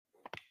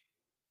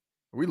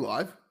Are we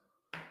live?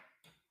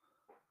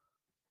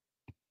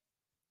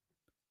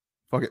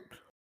 Fuck it.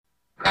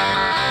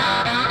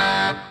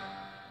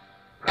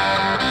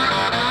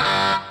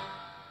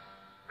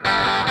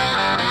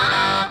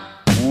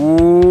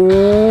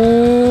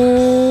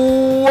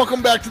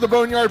 Welcome back to the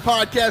Boneyard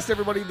Podcast,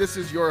 everybody. This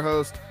is your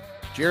host,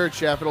 Jared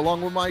Chaffett,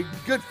 along with my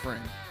good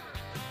friend,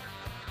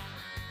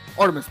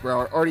 Artemis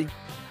Brower. Artie,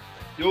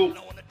 Yo,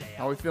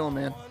 how we feeling,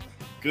 man?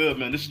 good,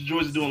 man. This is the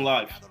joys of doing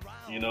live.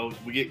 You know,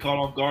 we get caught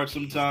off guard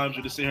sometimes.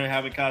 We're just sitting here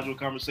having casual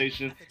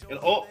conversation, and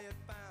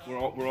we're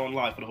on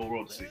live for the whole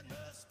world to see.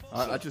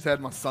 I just had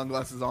my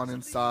sunglasses on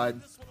inside,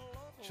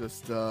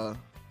 just talking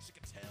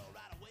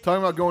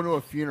about going to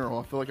a funeral.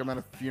 I feel like I'm at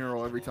a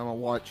funeral every time I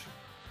watch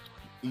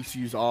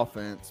ECU's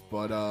offense,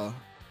 but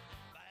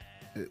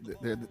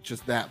they're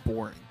just that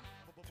boring,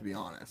 to be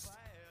honest.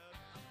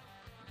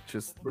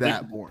 Just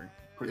that boring.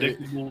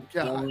 Predictable,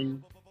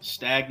 boring,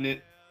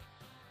 stagnant,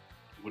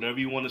 whatever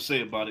you want to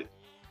say about it.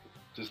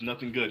 Just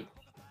nothing good.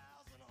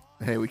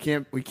 Hey, we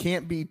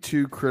can't be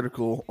too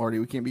critical, Artie.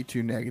 We can't be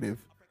too negative.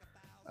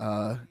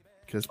 That's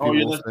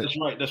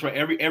right. That's right.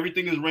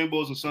 Everything is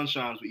rainbows and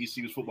sunshines with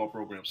ECU's football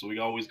program. So we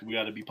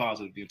got to be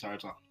positive the entire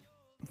time.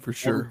 For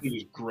sure. Everything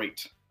is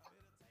great.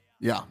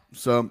 Yeah.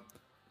 So,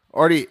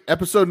 Artie,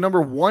 episode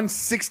number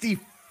 165.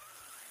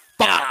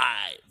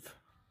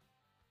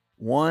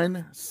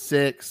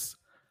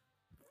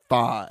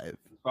 165.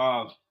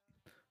 Do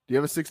you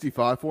have a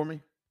 65 for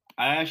me?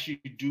 I actually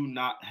do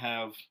not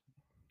have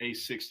a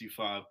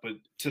 65, but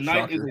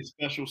tonight Shocker. is a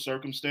special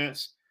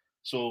circumstance.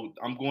 So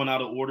I'm going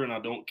out of order, and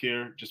I don't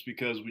care just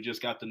because we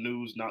just got the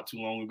news not too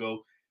long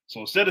ago.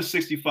 So instead of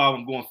 65,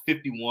 I'm going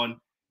 51.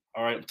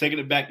 All right, I'm taking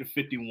it back to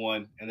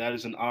 51, and that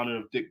is in honor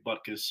of Dick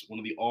Butkus, one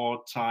of the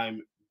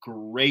all-time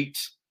great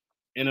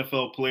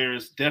NFL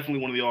players,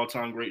 definitely one of the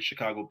all-time great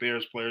Chicago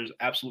Bears players,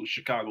 absolute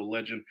Chicago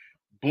legend,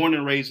 born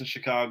and raised in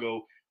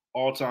Chicago,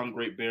 all-time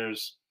great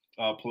Bears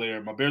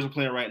player. My Bears are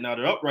playing right now.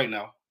 They're up right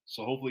now,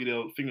 so hopefully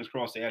fingers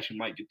crossed, they actually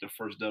might get their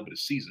first dub of the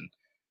season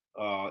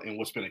in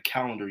what's been a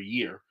calendar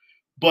year.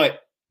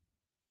 But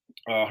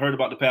heard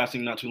about the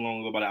passing not too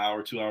long ago, about an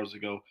hour, 2 hours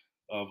ago,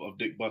 of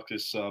Dick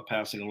Butkus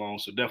passing along.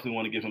 So definitely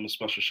want to give him a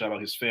special shout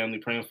out. His family,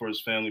 praying for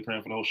his family,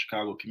 praying for the whole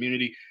Chicago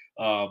community.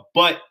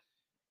 But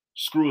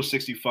screw a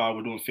 65.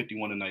 We're doing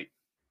 51 tonight.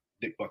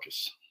 Dick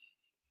Butkus.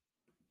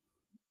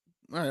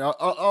 All right,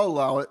 I'll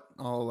allow it.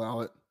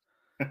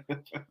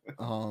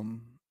 All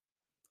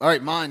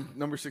right, mine,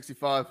 number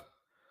 65.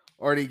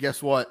 Artie,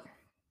 guess what?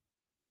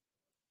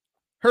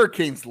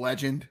 Hurricanes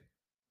legend.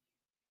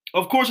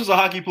 Of course, it's a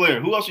hockey player.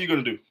 Who else are you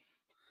going to do?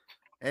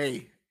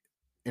 Hey,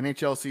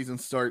 NHL season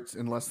starts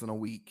in less than a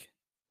week.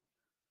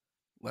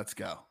 Let's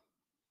go.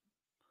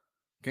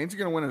 Canes are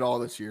going to win it all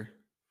this year.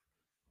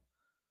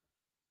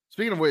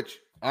 Speaking of which,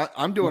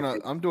 I'm doing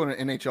an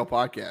NHL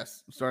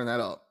podcast. I'm starting that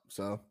up.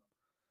 So,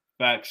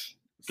 facts.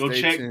 Go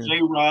check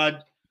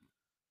J-Rod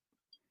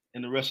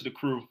and the rest of the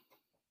crew.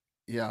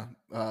 Yeah.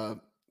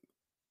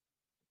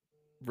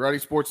 Variety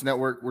Sports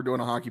Network, we're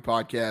doing a hockey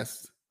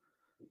podcast.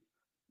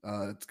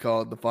 It's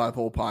called the Five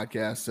Hole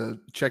Podcast. So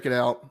check it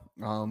out.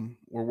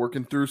 We're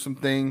working through some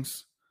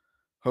things.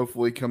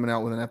 Hopefully coming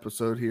out with an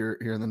episode here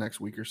in the next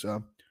week or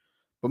so.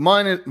 But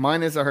mine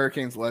is a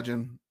Hurricanes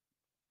legend.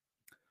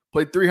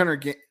 Played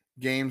 300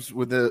 games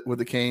with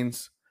the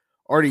Canes.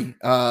 Artie,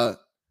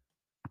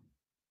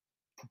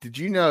 did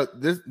you know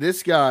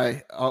this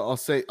guy? I'll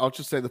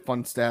just say the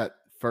fun stat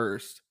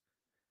first.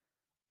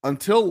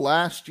 Until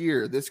last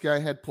year, this guy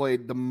had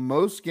played the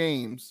most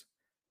games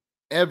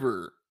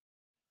ever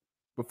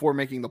before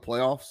making the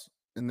playoffs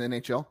in the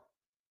NHL.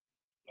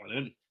 I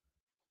didn't.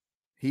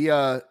 He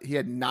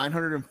had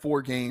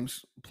 904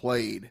 games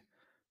played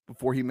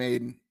before he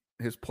made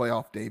his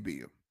playoff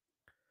debut.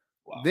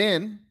 Wow.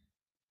 Then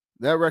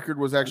that record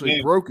was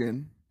actually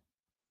broken.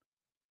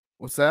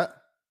 What's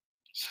that?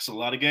 It's just a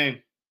lot of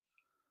game.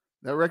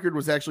 That record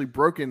was actually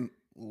broken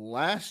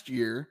last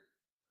year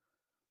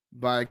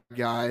by a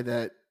guy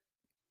that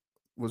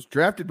was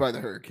drafted by the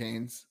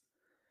Hurricanes,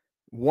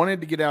 wanted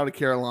to get out of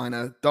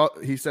Carolina.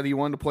 He said he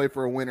wanted to play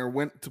for a winner,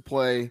 went to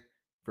play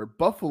for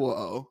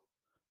Buffalo,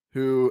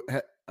 who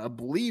I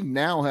believe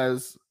now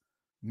has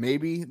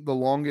maybe the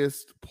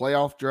longest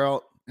playoff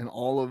drought in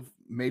all of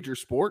major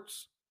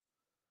sports.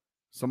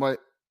 Somebody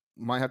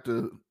might have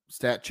to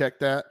stat check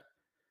that.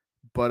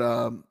 But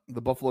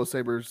the Buffalo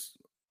Sabres,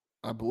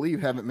 I believe,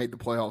 haven't made the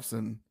playoffs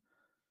in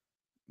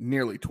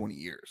nearly 20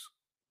 years.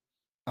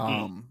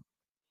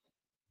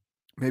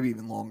 Maybe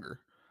even longer.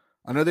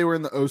 I know they were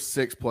in the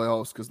 06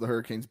 playoffs because the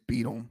Hurricanes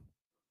beat them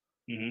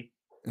in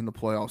the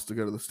playoffs to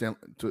go to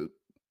to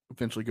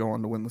eventually go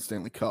on to win the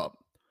Stanley Cup.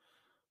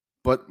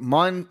 But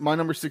my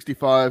number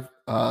 65,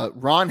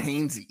 Ron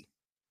Hainsey.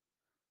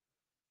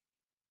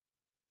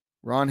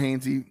 Ron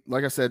Hainsey,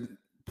 like I said,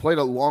 played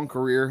a long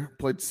career,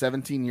 played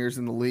 17 years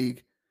in the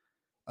league,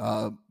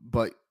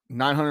 but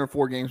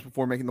 904 games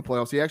before making the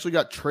playoffs. He actually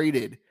got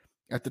traded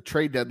at the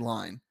trade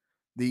deadline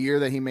the year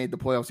that he made the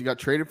playoffs. He got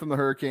traded from the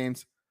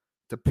Hurricanes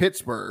to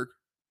Pittsburgh,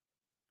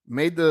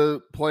 made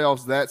the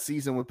playoffs that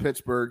season with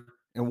Pittsburgh,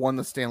 and won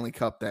the Stanley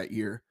Cup that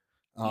year.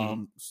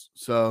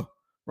 So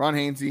Ron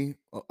Hainsey,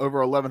 over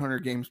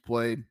 1,100 games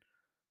played,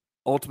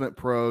 ultimate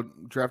pro,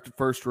 drafted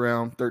first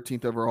round,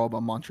 13th overall by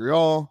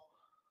Montreal,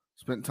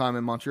 spent time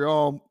in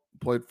Montreal,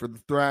 played for the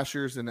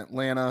Thrashers in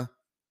Atlanta,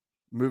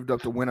 moved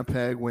up to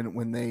Winnipeg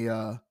when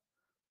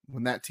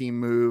that team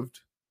moved.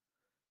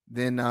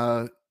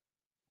 Then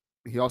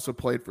he also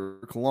played for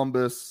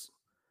Columbus,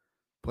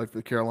 played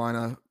for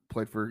Carolina,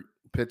 played for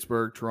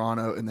Pittsburgh,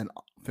 Toronto, and then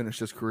finished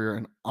his career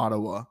in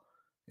Ottawa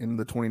in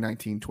the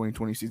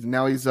 2019-2020 season.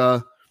 Now he's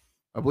I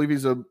believe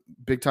he's a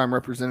big-time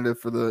representative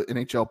for the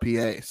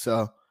NHLPA.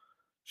 So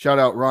shout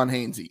out Ron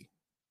Hainsey.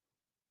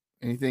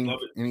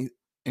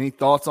 Any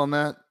thoughts on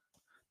that?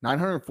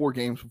 904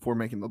 games before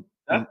making the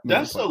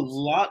that's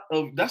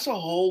playoffs. That's a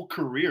whole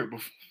career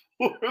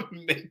before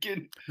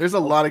making. There's a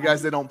lot of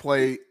guys that don't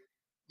play.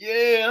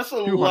 Yeah, that's a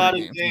lot of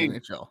games. In the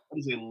NHL. That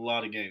is a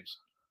lot of games.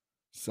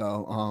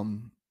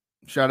 So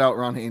shout out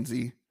Ron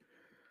Hainsey.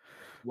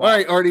 Wow. All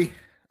right, Artie.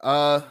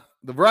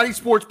 The Variety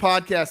Sports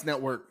Podcast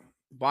Network.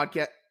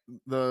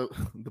 The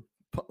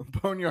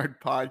Boneyard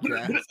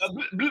Podcast.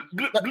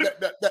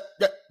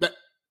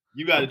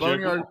 You got it,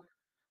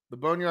 The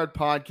Boneyard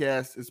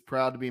Podcast is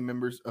proud to be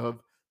members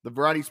of the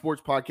Variety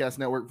Sports Podcast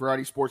Network,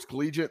 Variety Sports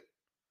Collegiate.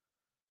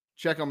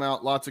 Check them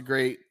out. Lots of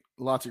great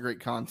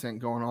content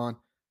going on.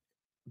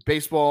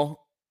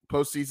 Baseball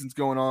postseason's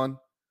going on.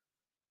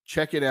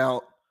 Check it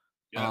out.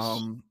 Yes.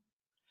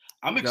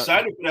 I'm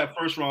excited for that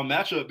first round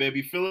matchup,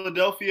 baby.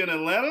 Philadelphia and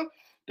Atlanta.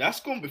 That's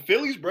going to be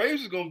Phillies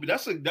Braves is going to be.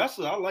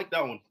 I like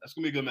that one. That's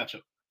going to be a good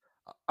matchup.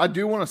 I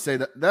do want to say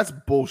that's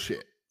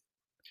bullshit.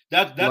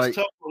 That's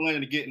tough for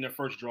Atlanta to get in their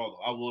first draw,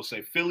 though. I will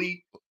say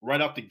Philly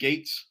right out the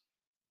gates.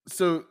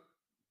 So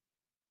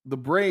the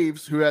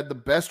Braves, who had the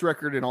best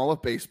record in all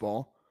of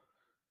baseball,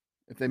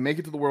 if they make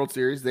it to the World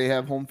Series, they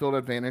have home field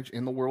advantage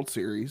in the World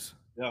Series.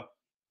 Yeah.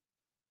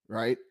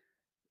 Right?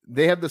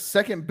 They have the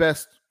second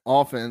best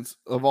offense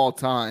of all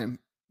time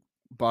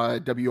by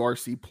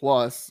WRC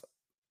plus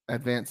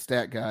advanced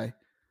stat guy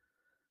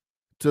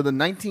to the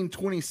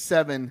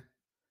 1927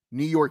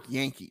 New York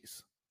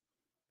Yankees.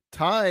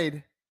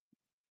 Tied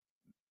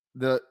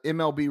the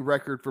MLB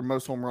record for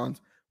most home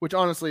runs, which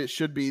honestly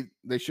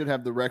they should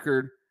have the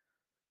record.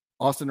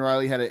 Austin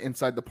Riley had an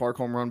inside the park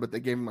home run, but they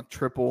gave him a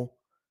triple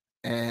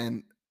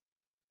and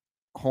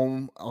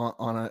home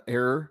on an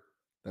error.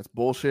 That's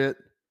bullshit.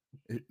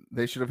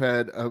 They should have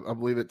had, I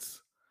believe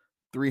it's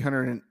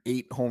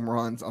 308 home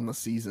runs on the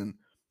season.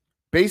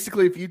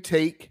 Basically, if you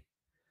take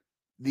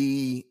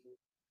the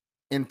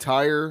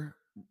entire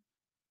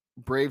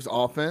Braves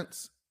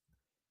offense,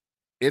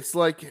 it's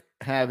like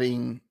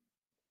having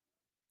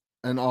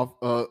an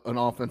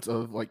offense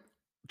of like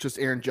just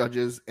Aaron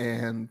Judge's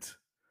and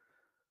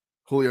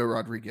Julio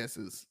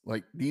Rodriguez's.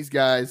 Like these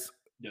guys.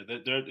 Yeah,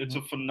 it's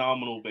a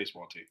phenomenal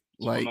baseball team.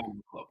 It's like a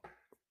phenomenal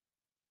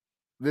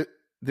club.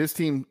 This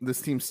team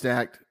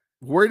stacked.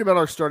 Worried about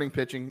our starting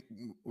pitching.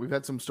 We've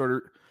had some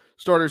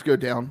starters go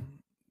down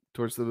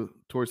towards the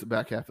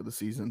back half of the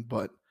season,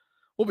 but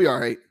we'll be all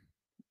right.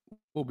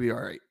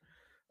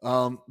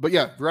 But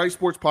yeah, Variety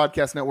Sports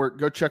Podcast Network.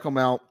 Go check them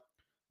out.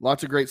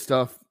 Lots of great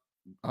stuff.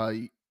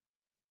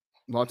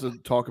 Lots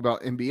of talk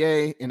about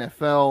NBA,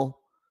 NFL,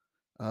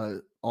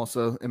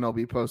 also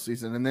MLB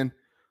postseason. And then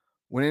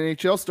when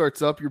NHL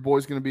starts up, your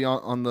boy's going to be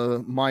on the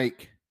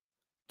mic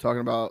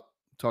talking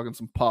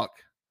some puck.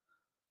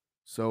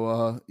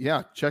 So,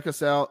 yeah, check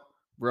us out,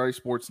 Variety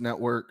Sports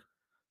Network.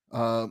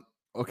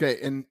 Okay,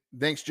 and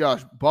thanks,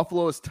 Josh.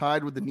 Buffalo is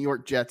tied with the New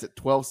York Jets at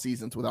 12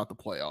 seasons without the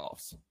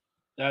playoffs.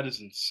 That is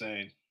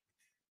insane.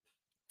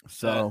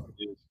 So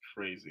that is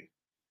crazy.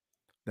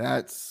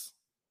 That's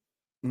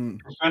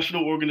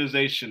professional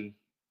organization,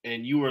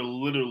 and you are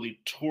literally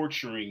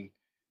torturing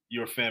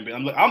your fan base.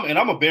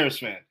 I'm a Bears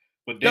fan,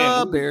 but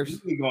damn,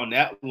 Bears we've gone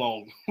that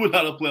long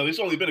without a playoff. It's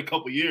only been a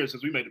couple years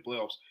since we made the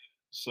playoffs,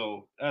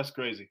 so that's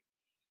crazy.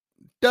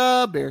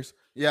 Bears,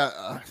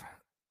 yeah.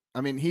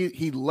 I mean,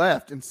 he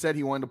left and said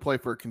he wanted to play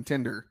for a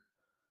contender,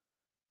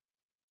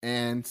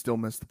 and still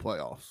missed the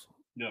playoffs.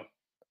 Yeah,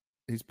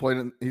 he's played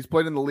in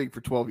the league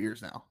for 12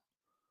 years now.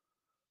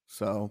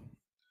 So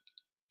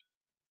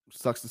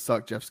sucks to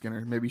suck, Jeff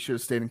Skinner. Maybe he should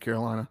have stayed in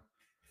Carolina.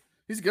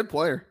 He's a good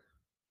player.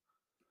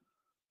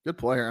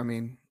 I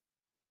mean,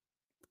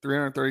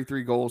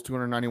 333 goals,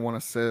 291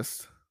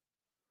 assists.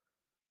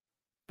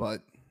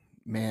 But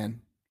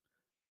man,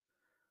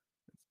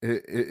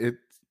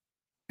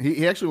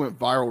 he actually went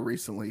viral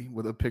recently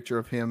with a picture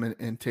of him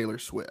and Taylor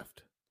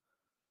Swift.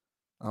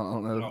 I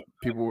don't know.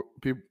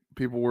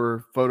 People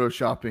were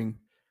photoshopping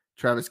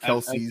Travis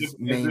Kelce's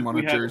name on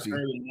a jersey.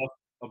 Heard enough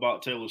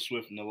about Taylor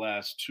Swift in the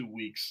last 2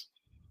 weeks.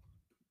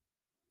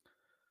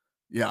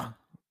 Yeah,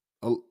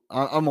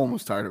 I'm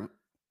almost tired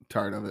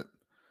of it.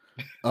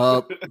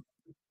 All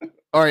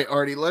right,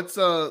 Artie, let's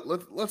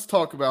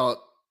talk about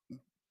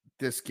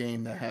this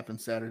game that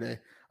happened Saturday.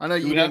 I know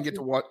you didn't get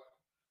to watch.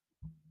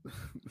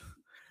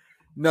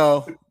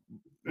 No,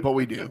 but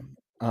we do.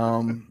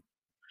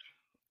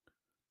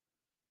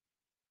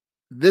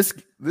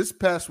 This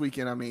past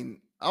weekend, I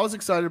mean, I was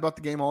excited about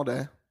the game all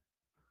day.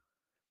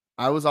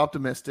 I was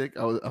optimistic.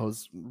 I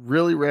was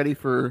really ready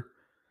for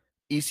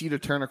ECU to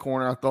turn a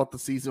corner. I thought the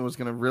season was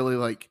going to really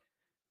like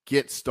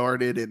get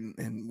started,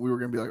 and we were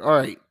going to be like, all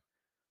right,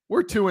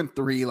 we're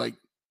 2-3. Like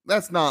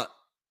that's not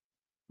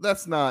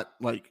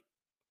like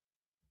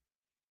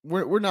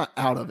we're not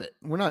out of it.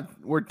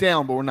 We're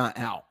down, but we're not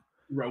out.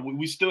 Right.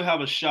 We still have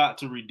a shot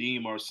to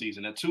redeem our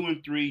season. At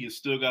 2-3, you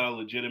still got a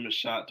legitimate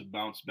shot to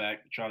bounce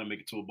back and try to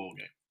make it to a bowl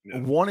game.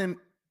 Yeah.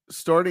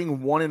 Starting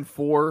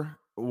 1-4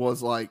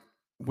 was like,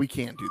 we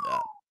can't do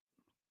that.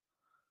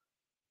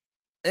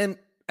 And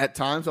at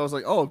times I was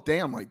like, oh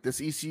damn, like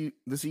this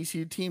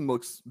ECU team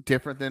looks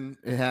different than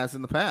it has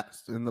in the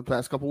past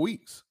couple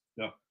weeks.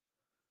 Yeah.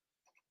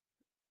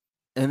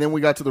 And then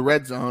we got to the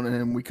red zone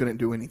and we couldn't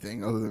do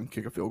anything other than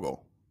kick a field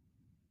goal.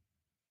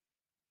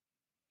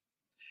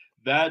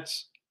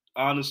 That's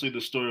honestly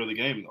the story of the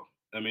game, though.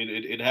 I mean,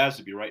 it has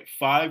to be, right?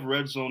 5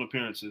 red zone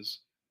appearances,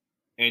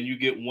 and you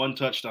get 1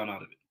 touchdown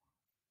out of it,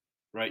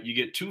 right? You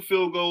get 2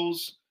 field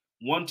goals,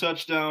 1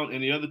 touchdown,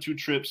 and the other 2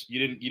 trips, you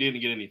didn't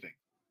get anything.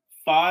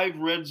 5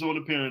 red zone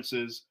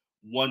appearances,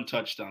 1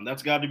 touchdown.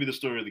 That's got to be the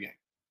story of the game,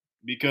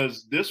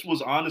 because this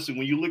was honestly,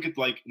 when you look at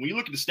the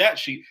stat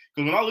sheet,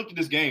 because when I looked at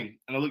this game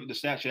and I looked at the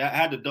stat sheet, I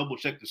had to double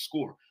check the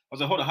score. I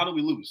was like, hold on, how did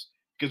we lose?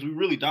 Because we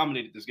really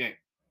dominated this game.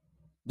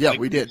 Yeah,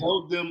 we did. We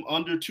held them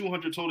under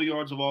 200 total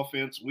yards of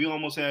offense. We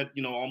almost had,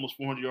 almost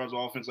 400 yards of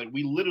offense. Like,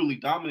 we literally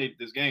dominated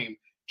this game.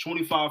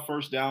 25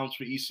 first downs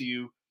for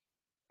ECU.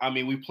 I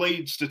mean, we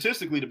played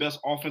statistically the best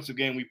offensive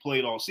game we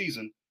played all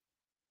season,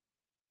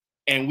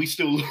 and we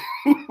still lose.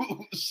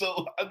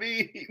 So, I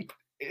mean,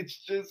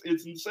 it's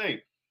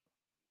insane.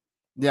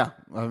 Yeah,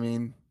 I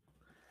mean,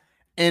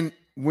 and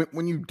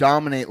when you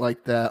dominate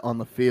like that on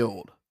the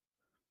field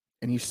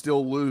and you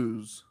still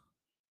lose,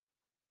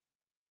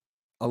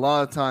 a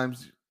lot of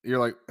times you're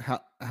like,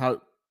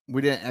 how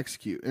we didn't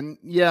execute. And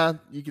yeah,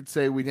 you could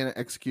say we didn't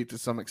execute to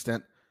some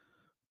extent,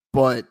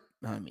 but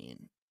I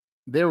mean,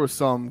 there was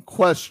some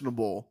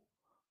questionable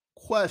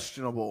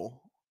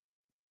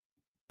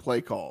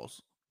play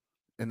calls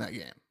in that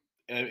game.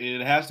 And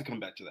it has to come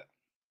back to that.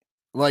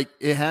 Like,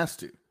 it has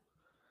to.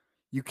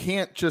 You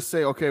can't just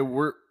say, okay,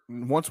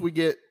 once we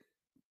get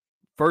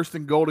 1st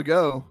and goal to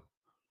go,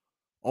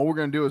 all we're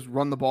going to do is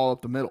run the ball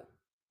up the middle.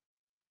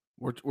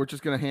 We're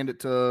just going to hand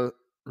it to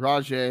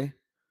Rajay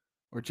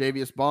or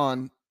Javius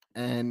Bond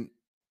and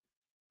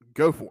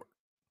go for it.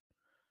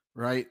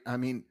 Right? I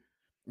mean,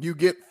 you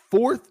get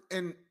 4th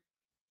and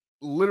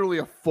literally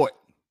a foot,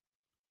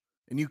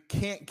 and you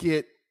can't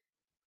get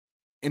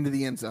into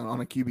the end zone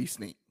on a QB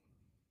sneak.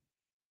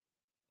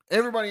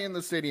 Everybody in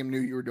the stadium knew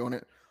you were doing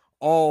it.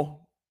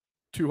 All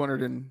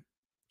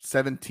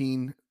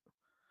 217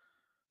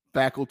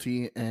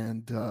 faculty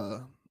and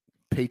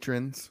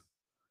patrons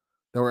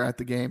that were at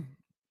the game.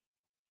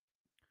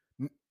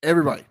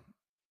 Everybody.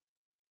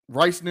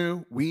 Rice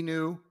knew. We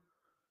knew.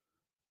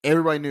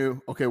 Everybody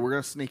knew, okay, we're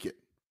going to sneak it.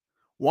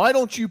 Why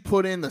don't you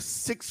put in the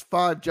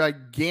 6'5"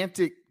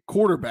 gigantic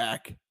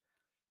quarterback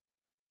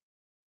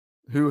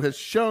who has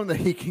shown that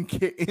he can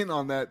get in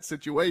on that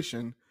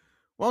situation?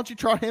 Why don't you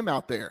try him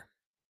out there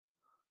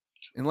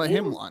and let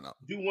him line up?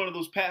 Do one of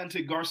those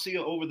patented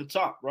Garcia over the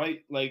top,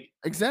 right? Like,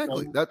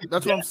 exactly. That's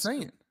what I'm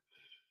saying.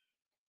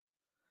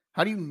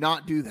 How do you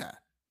not do that?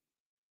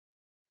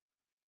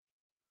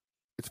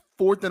 It's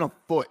 4th and a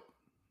foot.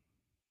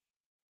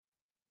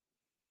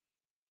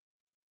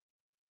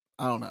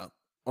 I don't know.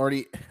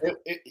 Already,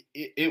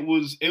 it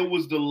was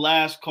the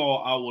last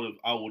call I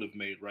would have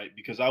made, right?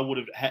 Because I would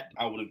have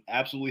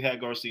absolutely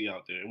had Garcia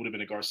out there. It would have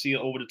been a Garcia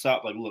over the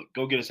top. Like, look,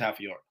 go get us half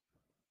a yard.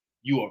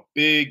 You are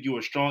big, you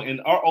are strong,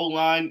 and our O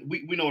line,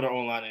 we know what our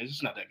O line is.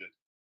 It's not that good.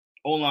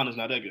 O line is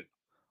not that good.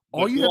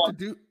 All you have to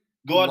do,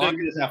 go out there and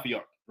get us half a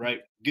yard, right?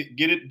 Get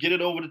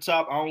it over the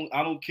top.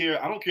 I don't care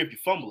if you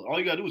fumble it. All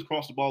you gotta do is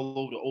cross the ball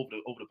over the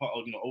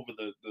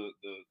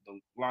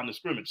line of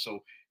scrimmage.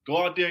 So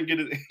go out there and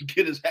get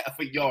us half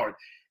a yard,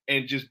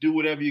 and just do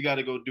whatever you got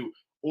to go do.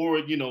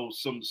 Or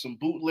some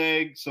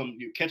bootleg,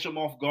 you catch them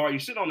off guard. You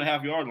sit on the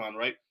half yard line,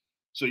 right?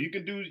 So you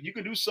can do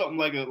something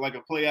like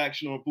a play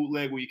action or a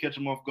bootleg where you catch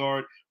him off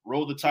guard,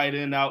 roll the tight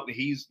end out, and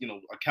he's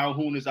a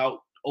Calhoun is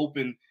out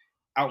open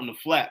out in the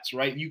flats,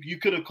 right? You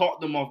could have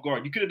caught them off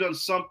guard. You could have done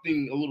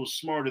something a little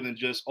smarter than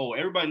just,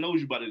 everybody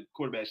knows you by the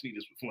quarterback sneak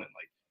this with Flint.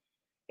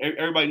 Like,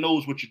 everybody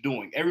knows what you're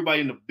doing.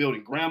 Everybody in the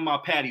building, Grandma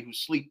Patty who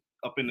sleep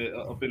up in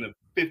the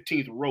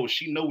 15th row,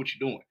 she know what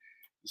you're doing.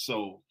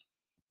 So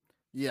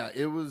yeah,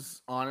 it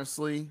was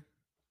honestly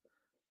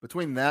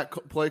between that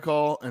play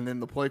call and then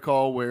the play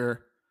call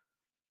where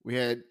we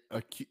had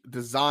a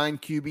design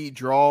QB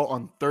draw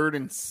on 3rd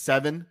and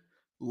 7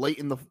 late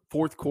in the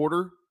 4th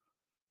quarter,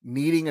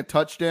 needing a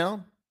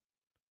touchdown.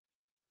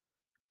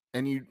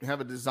 And you have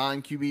a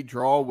design QB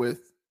draw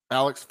with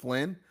Alex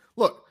Flynn.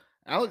 Look,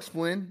 Alex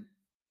Flynn,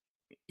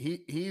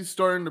 he's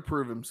starting to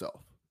prove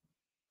himself.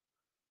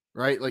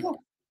 Right? Like,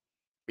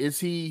 is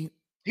he?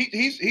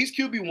 He's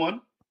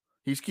QB1.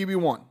 He's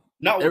QB1.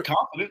 Not with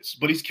confidence,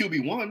 but he's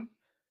QB1.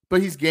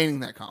 But he's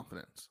gaining that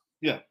confidence.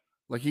 Yeah.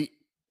 Like,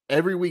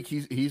 every week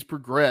he's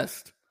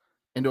progressed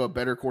into a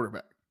better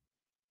quarterback.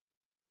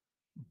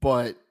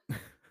 But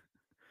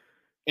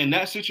in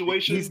that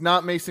situation, he's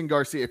not Mason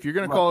Garcia. If you're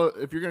gonna call a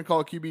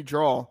QB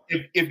draw,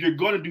 if you're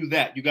gonna do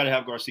that, you got to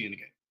have Garcia in the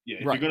game. Yeah,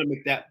 if right. you're gonna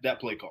make that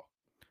play call.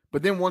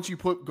 But then once you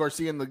put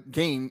Garcia in the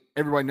game,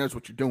 everybody knows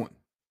what you're doing.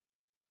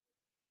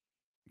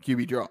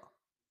 QB draw.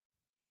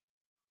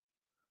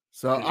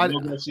 So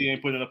Garcia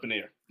ain't putting it up in the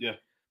air. Yeah.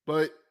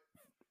 But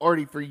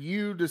Artie, for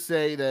you to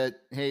say that,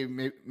 hey,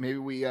 maybe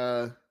we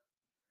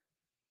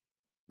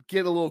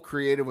get a little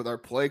creative with our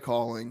play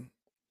calling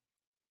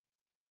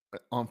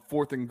on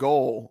 4th and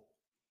goal,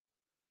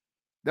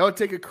 that would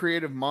take a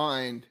creative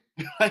mind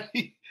up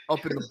in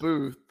the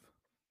booth.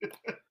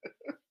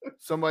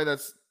 Somebody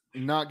that's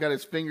not got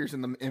his fingers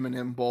in the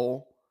M&M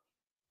bowl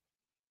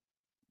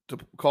to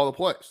call the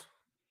plays.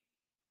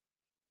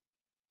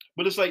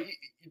 But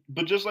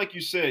just like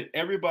you said,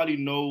 everybody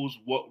knows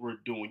what we're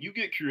doing. You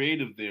get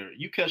creative there.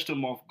 You catch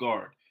them off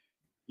guard.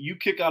 You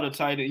kick out a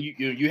tight end.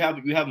 You have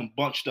him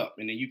bunched up,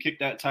 and then you kick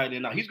that tight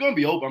end out. He's going to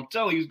be open. I'm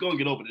telling you, he's going to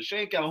get open. The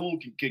Shane Calhoun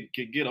can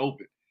get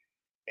open,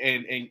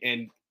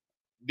 and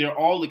they're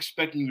all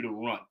expecting you to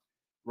run,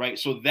 right?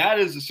 So that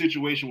is a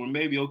situation where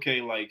maybe,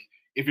 okay, like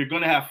if you're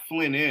going to have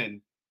Flynn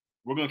in,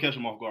 we're going to catch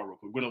him off guard real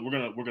quick.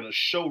 We're gonna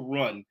show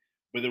run,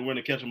 but then we're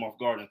going to catch him off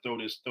guard and throw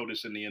this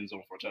in the end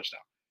zone for a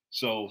touchdown.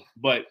 So,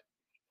 but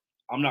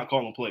I'm not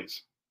calling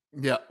plays.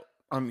 Yeah,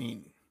 I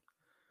mean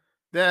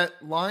that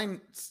line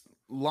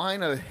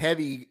of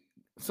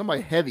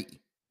somebody heavy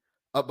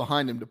up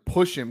behind him to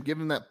push him, give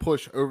him that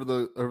push over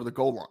the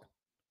goal line.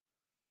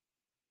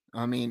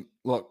 I mean,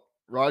 look,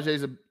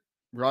 Rajay's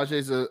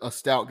a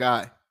stout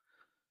guy,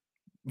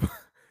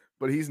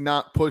 but he's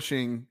not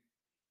pushing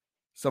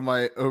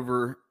somebody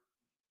over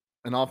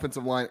an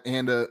offensive line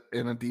and a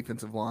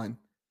defensive line.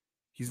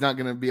 He's not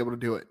going to be able to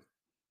do it.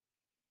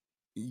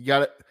 You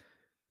got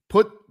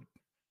to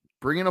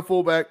bring in a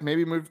fullback,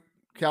 maybe move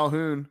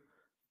Calhoun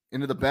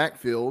into the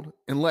backfield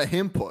and let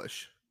him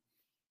push.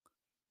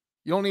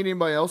 You don't need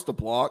anybody else to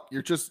block.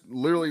 You're just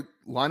literally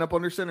line up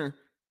under center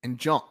and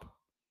jump.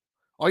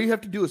 All you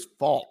have to do is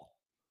fall.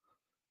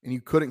 And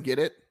you couldn't get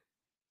it.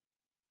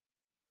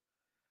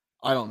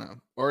 I don't know.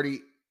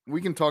 Artie, we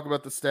can talk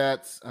about the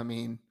stats. I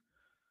mean,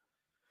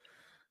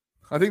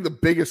 I think the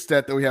biggest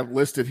stat that we have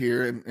listed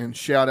here, and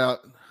shout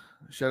out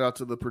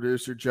to the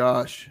producer,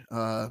 Josh.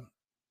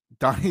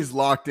 Donnie's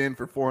locked in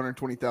for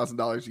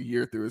 $420,000 a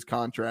year through his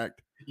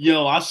contract.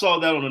 Yo, I saw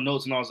that on the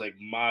notes and I was like,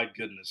 my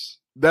goodness.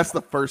 That's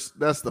the first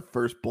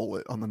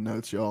bullet on the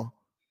notes, y'all.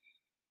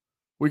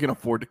 We can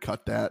afford to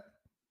cut that.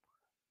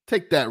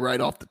 Take that right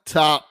off the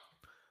top.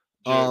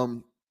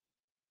 Jared,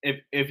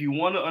 if you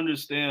want to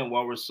understand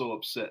why we're so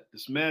upset,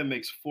 this man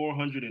makes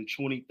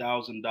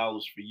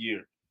 $420,000 per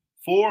year.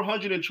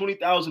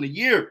 $420,000 a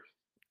year.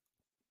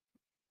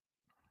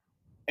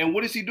 And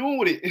what is he doing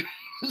with it?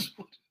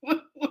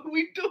 what are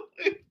we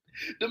doing?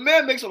 The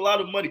man makes a lot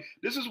of money.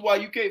 This is why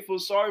you can't feel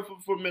sorry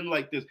for men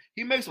like this.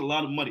 He makes a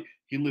lot of money.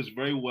 He lives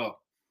very well.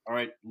 All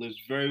right. Lives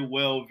very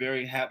well,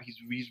 very happy.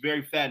 He's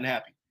very fat and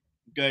happy.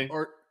 Okay.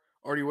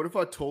 Artie, what if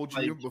I told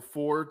you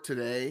before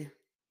today,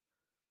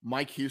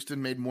 Mike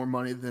Houston made more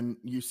money than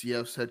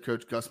UCF's head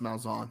coach Gus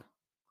Malzahn?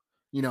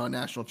 You know, a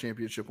national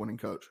championship winning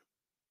coach.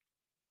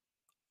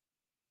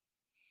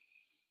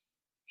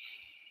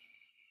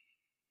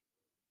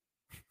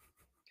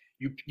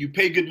 You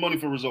pay good money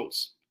for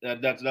results.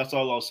 That's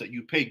all I'll say.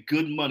 You pay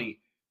good money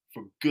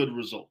for good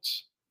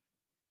results.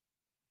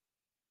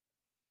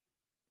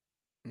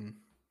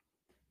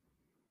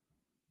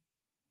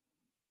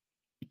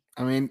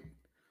 I mean,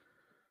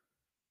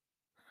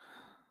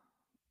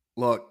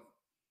 look,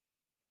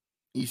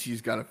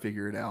 ECU's got to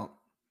figure it out.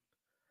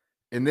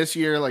 And this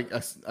year, like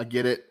I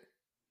get it.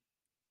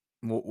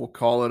 We'll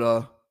call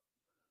it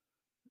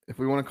if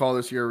we want to call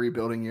this year a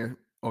rebuilding year,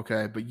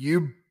 okay. But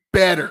you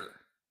better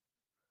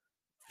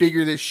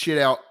figure this shit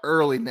out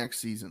early next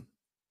season.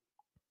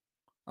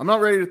 I'm not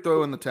ready to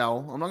throw in the towel.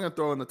 I'm not going to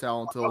throw in the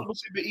towel until.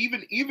 But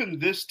even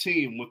this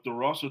team with the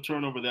roster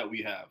turnover that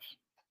we have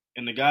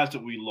and the guys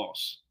that we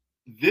lost,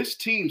 this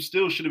team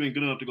still should have been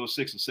good enough to go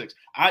 6-6.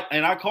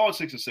 I called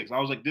 6-6. I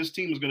was like, this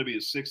team is going to be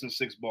a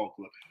 6-6 ball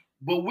club.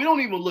 But we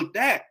don't even look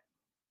that.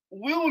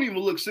 We don't even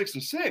look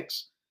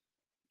 6-6.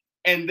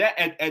 And that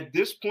at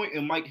this point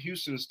in Mike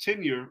Houston's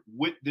tenure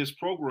with this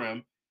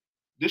program,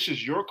 this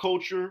is your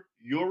culture,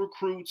 your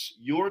recruits,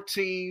 your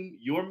team,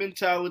 your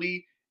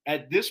mentality.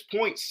 At this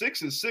point,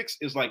 6-6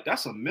 is like,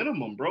 that's a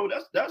minimum, bro.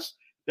 That's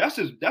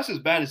as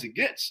bad as it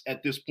gets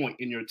at this point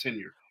in your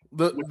tenure.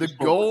 The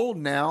goal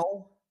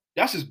now,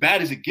 that's as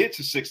bad as it gets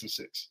is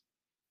 6-6.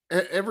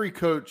 Every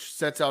coach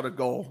sets out a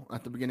goal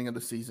at the beginning of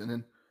the season.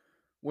 And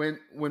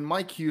when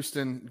Mike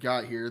Houston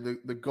got here,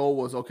 the goal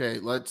was, okay,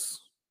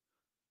 let's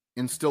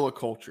instill a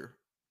culture.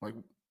 Like,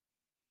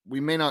 we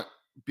may not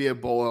be a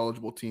bowl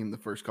eligible team the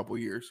first couple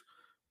of years,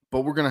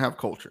 but we're going to have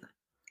culture.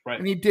 Right.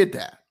 And he did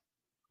that.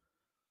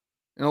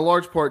 In a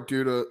large part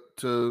due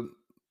to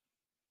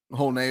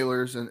whole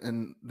Nailers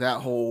and that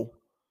whole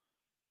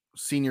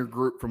senior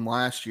group from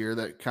last year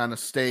that kind of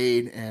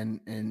stayed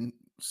and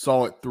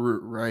saw it through,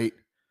 right?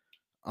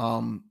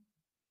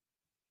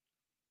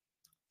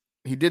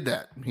 He did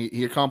that.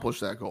 He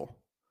accomplished that goal.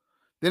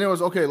 Then it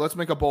was, okay, let's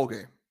make a bowl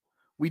game.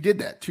 We did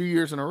that 2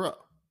 years in a row.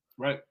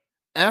 Right.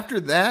 After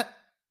that,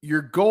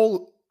 your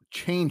goal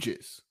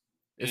changes.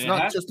 It's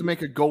not just to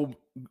make a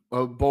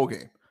bowl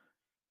game.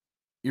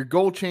 Your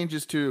goal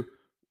changes to,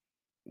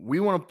 we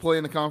want to play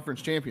in the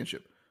conference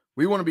championship.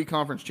 We want to be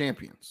conference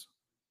champions.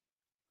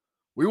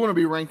 We want to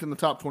be ranked in the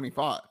top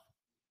 25.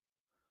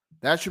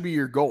 That should be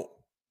your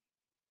goal.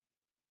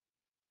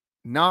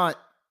 Not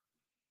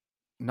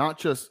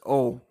just,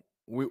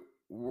 we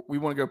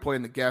want to go play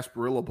in the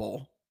Gasparilla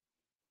Bowl.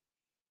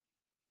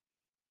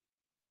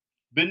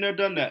 Been there,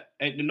 done that.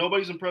 And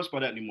nobody's impressed by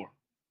that anymore.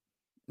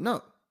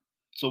 No.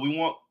 So we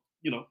want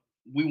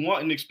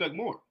and expect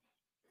more,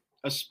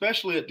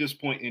 especially at this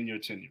point in your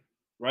tenure,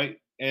 right?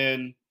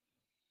 And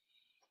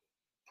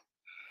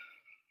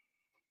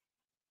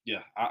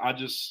yeah, I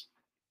just,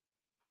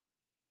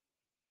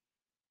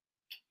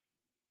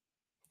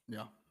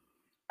 yeah,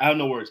 I have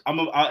no words.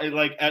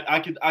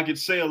 I could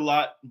say a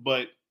lot,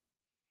 but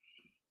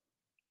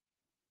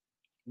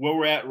where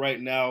we're at right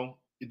now,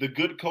 the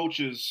good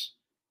coaches,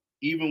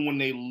 even when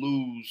they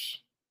lose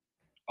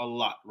a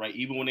lot, right?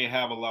 Even when they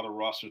have a lot of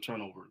roster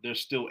turnover, they're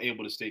still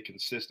able to stay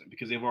consistent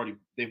because they've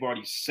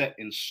already set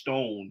in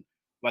stone,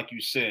 like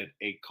you said,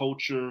 a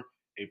culture,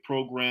 a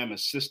program, a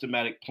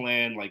systematic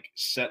plan, like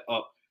set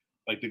up.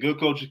 Like the good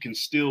coaches can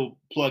still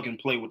plug and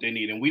play what they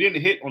need. And we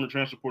didn't hit on the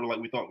transfer portal like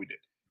we thought we did,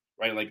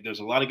 right? Like there's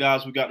a lot of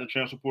guys we got in the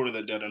transfer portal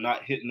that are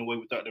not hitting the way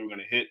we thought they were going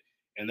to hit.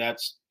 And that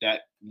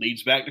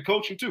leads back to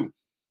coaching too.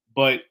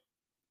 But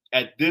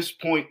at this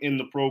point in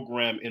the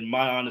program, in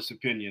my honest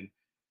opinion,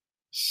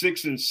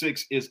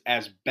 6-6 is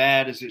as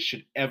bad as it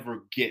should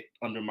ever get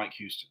under Mike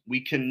Houston.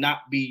 We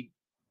cannot be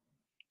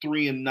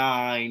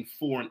 3-9,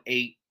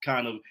 4-8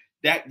 kind of.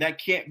 That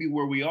can't be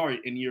where we are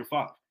in year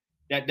 5.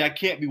 That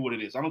can't be what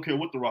it is. I don't care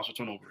what the roster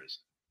turnover is.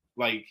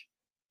 Like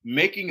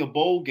making a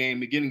bowl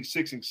game and getting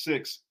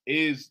 6-6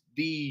 is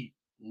the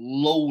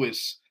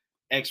lowest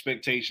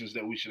expectations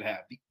that we should have.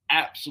 The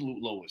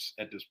absolute lowest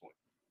at this point.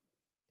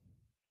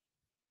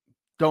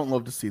 Don't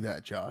love to see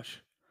that,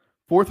 Josh.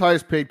 4th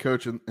highest paid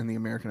coach in the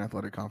American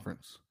Athletic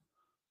Conference.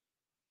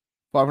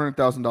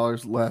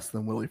 $500,000 less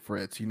than Willie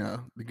Fritz,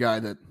 the guy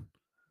that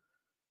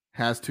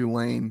has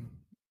Tulane.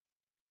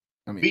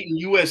 Beating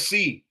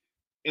USC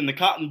in the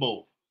Cotton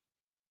Bowl.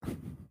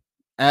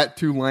 At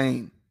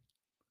Tulane.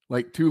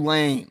 Like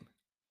Tulane.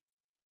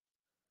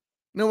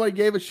 Nobody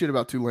gave a shit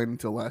about Tulane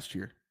until last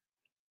year.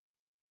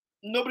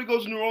 Nobody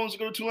goes to New Orleans to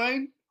go to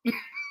Tulane?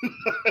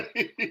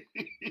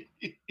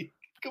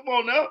 Come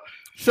on now.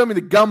 Show me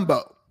the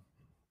gumbo.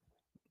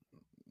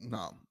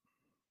 No.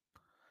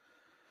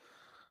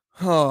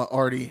 Oh,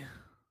 Artie.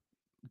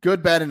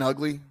 Good, bad, and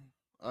ugly.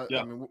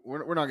 Yeah. I mean,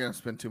 we're not going to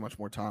spend too much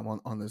more time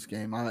on this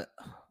game.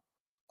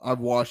 I've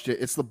watched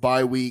it. It's the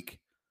bye week.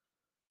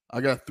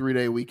 I got a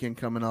 3-day weekend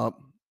coming up.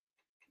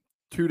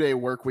 2-day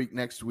work week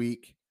next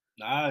week.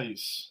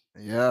 Nice.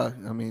 Yeah,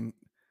 I mean,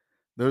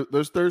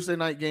 those Thursday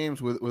night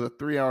games with a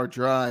 3-hour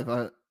drive.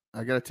 I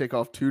got to take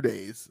off 2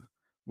 days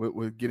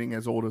with getting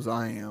as old as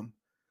I am.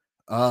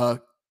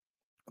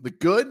 The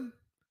good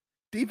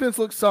defense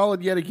looks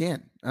solid yet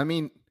again. I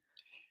mean,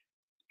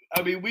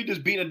 we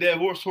just beat a dead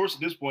horse at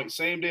this point.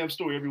 Same damn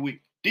story every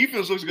week.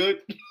 Defense looks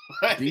good.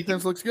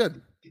 Defense looks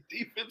good.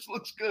 Defense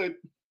looks good.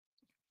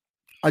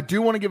 I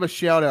do want to give a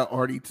shout out,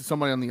 Artie, to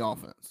somebody on the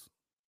offense.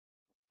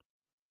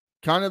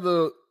 Kind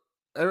of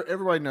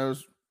everybody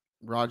knows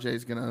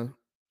Rajay's going to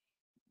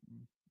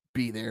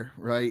be there,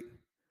 right?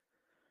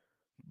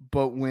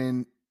 But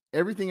when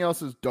everything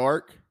else is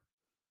dark,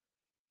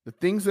 the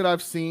things that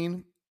I've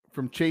seen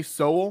from Chase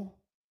Sowell,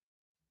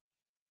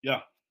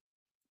 yeah,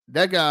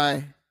 that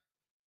guy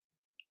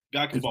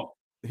can ball.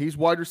 He's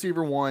wide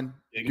receiver 1.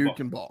 Dude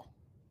can ball.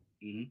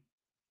 Mm-hmm.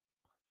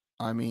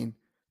 I mean,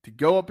 to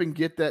go up and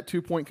get that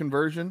 2-point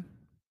conversion,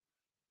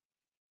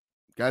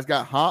 guy's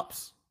got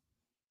hops.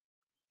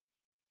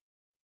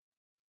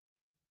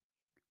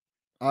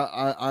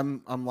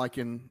 I'm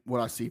liking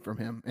what I see from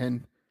him,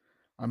 and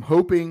I'm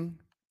hoping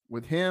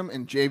with him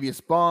and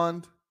Javius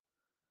Bond,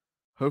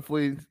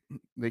 hopefully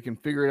they can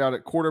figure it out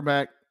at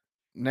quarterback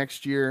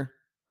next year.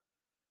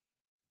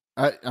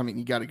 I mean,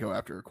 you got to go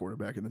after a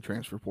quarterback in the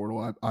transfer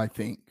portal. I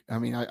think. I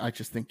mean, I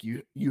just think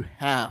you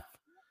have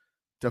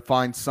to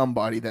find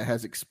somebody that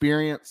has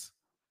experience,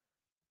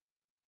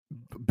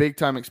 big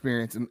time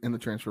experience in the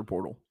transfer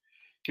portal.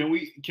 Can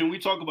we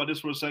talk about this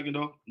for a second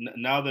though?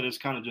 Now that it's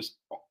kind of just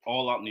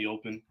all out in the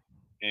open,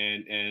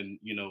 and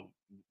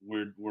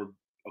we're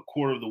a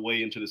quarter of the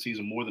way into the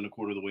season, more than a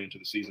quarter of the way into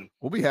the season.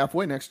 We'll be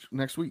halfway next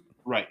week.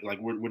 Right, like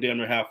we're damn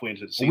near halfway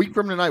into the season. A week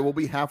from tonight, we'll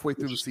be halfway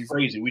through the season.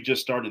 Crazy. We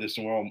just started this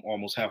and we're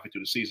almost halfway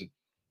through the season.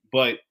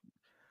 But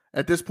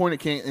at this point,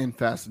 it can't end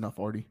fast enough,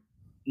 Artie.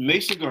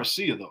 Mason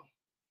Garcia, though,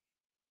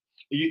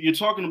 you're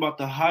talking about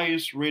the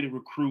highest rated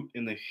recruit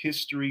in the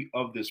history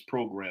of this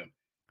program.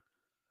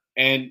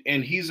 And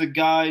he's a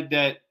guy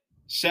that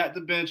sat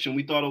the bench, and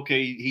we thought,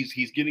 okay,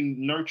 he's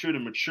getting nurtured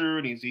and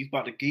matured. And he's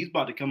about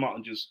to come out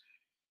and just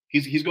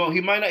he's going.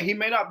 He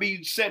may not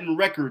be setting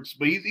records,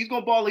 but he's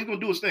going to ball. He's going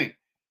to do his thing.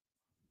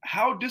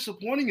 How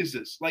disappointing is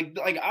this? Like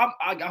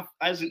I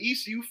as an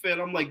ECU fan,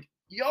 I'm like,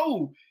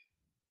 yo,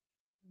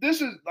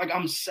 this is like,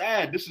 I'm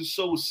sad. This is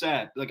so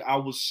sad. Like I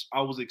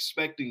was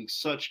expecting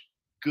such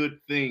good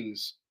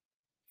things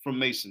from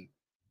Mason,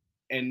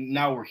 and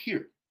now we're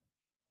here.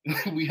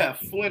 We have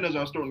Flynn as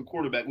our starting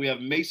quarterback. We have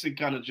Mason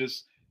kind of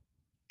just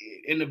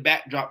in the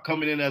backdrop,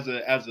 coming in as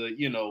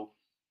a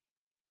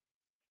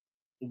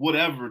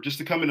whatever, just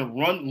to come in and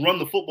run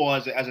the football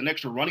as an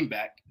extra running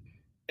back.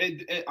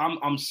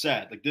 I'm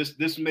sad. Like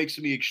this makes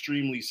me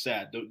extremely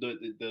sad.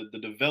 The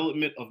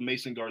development of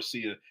Mason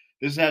Garcia.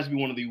 This has to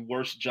be one of the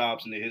worst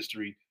jobs in the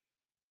history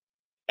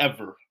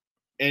ever.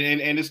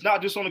 And it's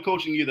not just on the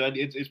coaching either.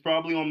 It's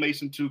probably on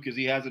Mason too, because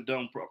he hasn't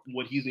done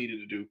what he's needed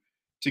to do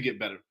to get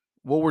better.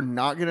 What we're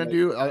not going to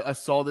do, I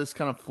saw this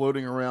kind of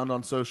floating around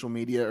on social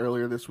media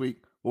earlier this week.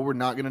 What we're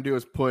not going to do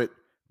is put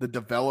the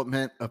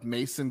development of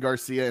Mason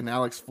Garcia and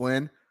Alex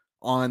Flynn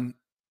on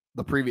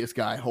the previous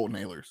guy, Holton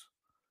Ahlers.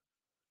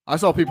 I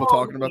saw people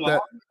talking about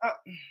that.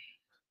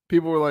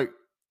 People were like,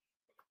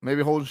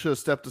 maybe Holton should have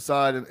stepped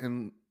aside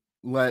and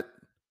let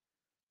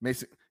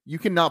Mason. You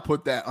cannot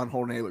put that on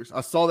Holton Ahlers. I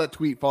saw that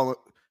tweet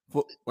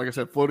like I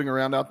said, floating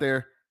around out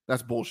there.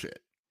 That's bullshit.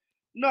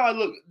 No,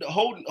 look,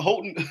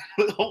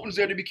 Holton's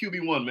there to be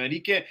QB1, man.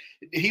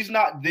 He's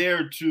not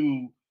there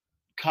to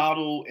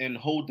coddle and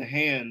hold the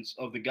hands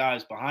of the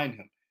guys behind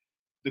him.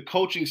 The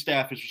coaching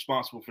staff is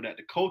responsible for that.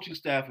 The coaching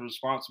staff is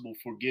responsible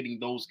for getting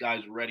those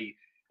guys ready,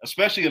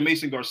 especially a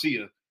Mason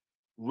Garcia,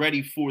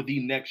 ready for the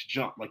next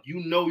jump. Like,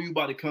 you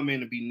about to come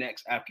in and be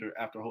next after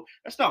Holton.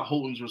 That's not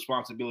Holton's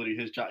responsibility,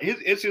 his job.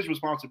 It's his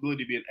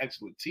responsibility to be an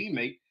excellent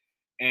teammate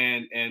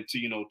and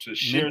to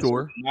share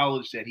some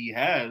knowledge that he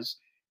has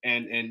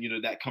and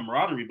that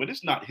camaraderie. But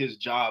it's not his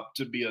job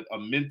to be a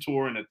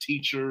mentor and a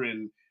teacher.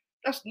 And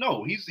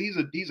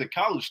he's a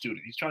college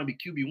student. He's trying to be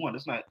QB1.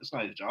 That's not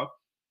his job.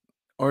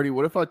 Artie,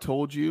 what if I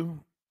told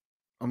you?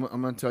 I'm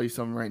going to tell you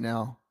something right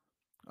now.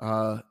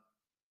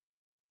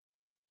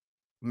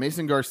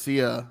 Mason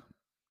Garcia,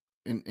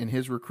 in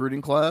his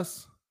recruiting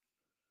class,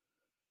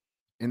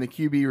 in the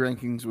QB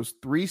rankings, was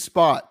three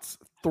spots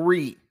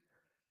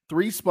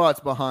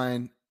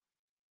behind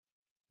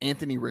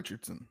Anthony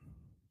Richardson.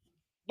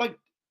 Like,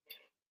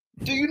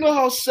 do you know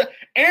how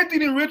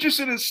Anthony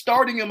Richardson is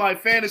starting in my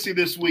fantasy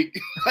this week?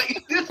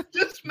 Like,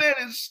 this man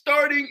is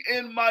starting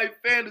in my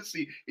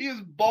fantasy. He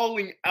is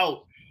balling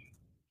out.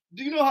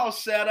 Do you know how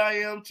sad I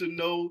am to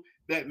know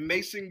that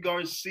Mason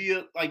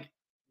Garcia, like,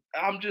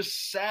 I'm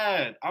just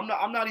sad. I'm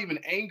not even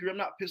angry. I'm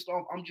not pissed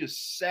off. I'm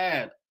just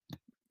sad.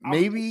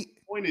 Maybe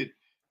disappointed.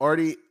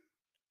 Artie,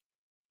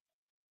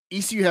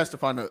 ECU has to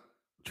find a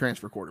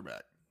transfer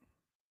quarterback.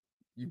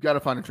 You've got to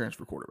find a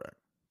transfer quarterback.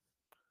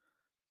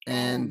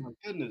 And oh my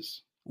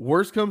goodness.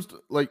 Worst comes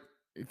to, like,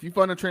 if you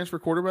find a transfer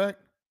quarterback,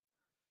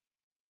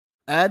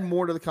 it adds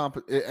more to the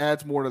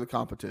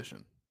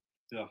competition.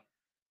 Yeah.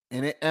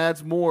 And it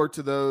adds more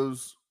to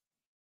those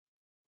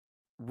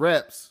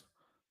reps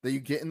that you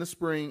get in the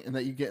spring and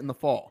that you get in the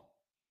fall.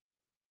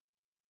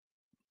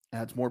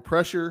 Adds more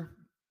pressure.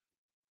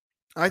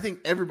 I think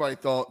everybody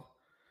thought,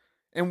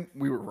 and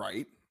we were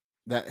right,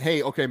 that,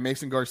 hey, okay,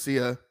 Mason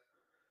Garcia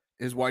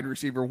is wide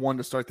receiver 1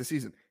 to start the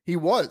season. He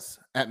was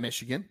at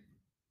Michigan.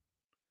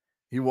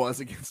 He was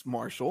against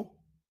Marshall.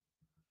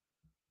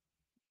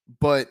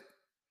 But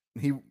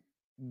he's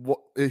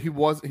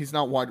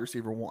not wide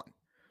receiver 1.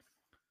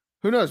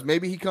 Who knows?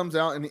 Maybe he comes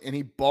out and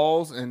he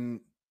balls and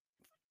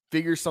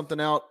figures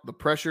something out. The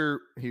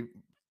pressure, he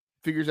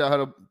figures out how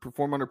to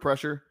perform under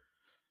pressure.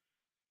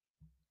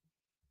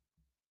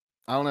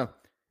 I don't know.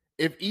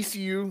 If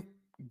ECU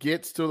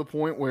gets to the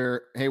point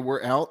where, hey,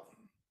 we're out,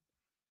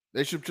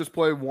 they should just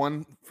play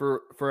one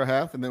for a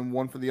half and then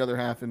one for the other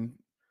half and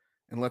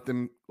let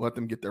them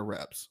get their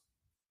reps.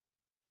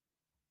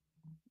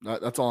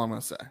 That's all I'm going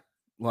to say.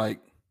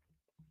 Like,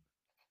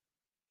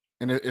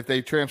 and if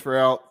they transfer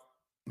out,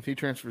 if he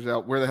transfers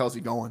out, where the hell is he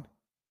going?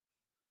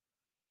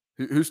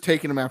 Who's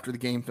taking him after the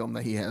game film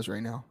that he has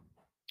right now?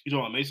 You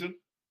talking about Mason?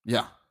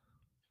 Yeah.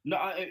 No,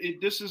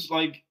 this is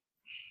like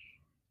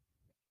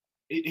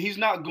he's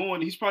not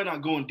going. He's probably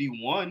not going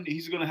D1.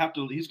 He's gonna have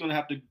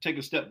to take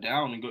a step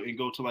down and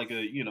go to like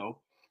an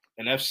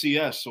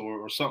FCS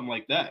or something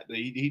like that.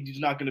 He's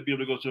not going to be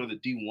able to go to the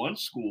D1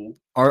 school.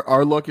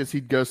 Our luck is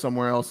he'd go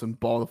somewhere else and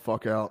ball the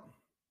fuck out.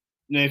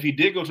 Now, if he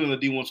did go to the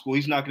D1 school,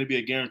 he's not going to be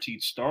a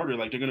guaranteed starter.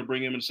 Like, they're going to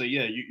bring him and say,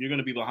 yeah, you're going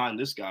to be behind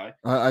this guy.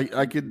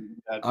 I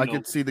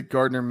could see the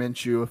Gardner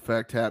Minshew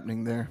effect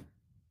happening there.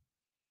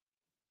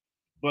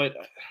 But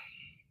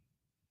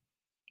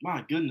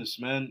my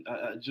goodness, man,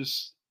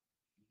 just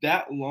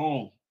that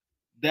long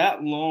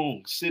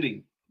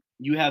sitting.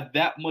 You have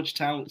that much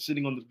talent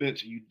sitting on the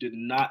bench, and you did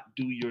not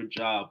do your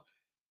job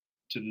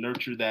to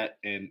nurture that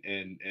and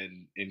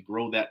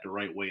grow that the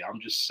right way. I'm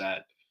just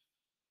sad.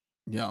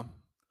 Yeah.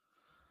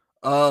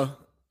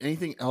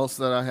 Anything else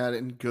that I had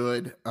in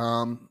good?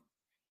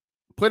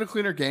 Played a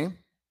cleaner game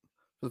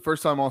for the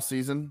first time all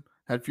season.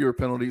 Had fewer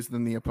penalties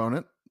than the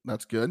opponent.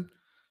 That's good.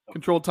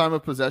 Controlled time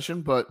of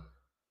possession, but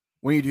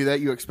when you do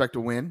that, you expect a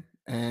win,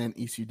 and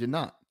ECU did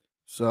not.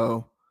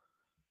 So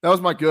that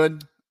was my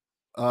good.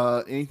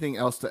 Anything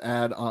else to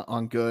add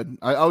on good?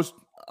 I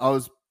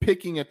was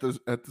picking at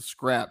the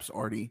scraps,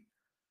 Artie,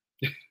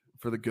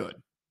 for the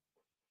good.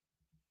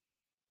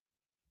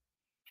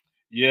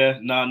 Yeah,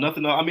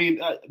 nothing. I mean,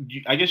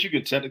 I guess you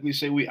could technically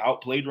say we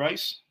outplayed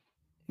Rice.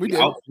 We did.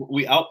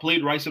 We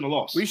outplayed Rice in a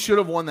loss. We should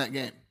have won that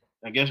game.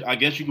 I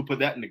guess you could put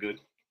that in the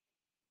good.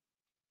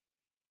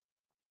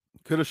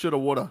 Coulda, shoulda,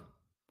 woulda.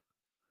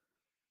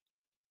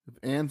 If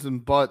ands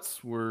and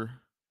buts were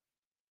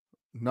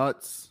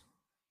nuts,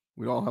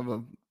 we'd all have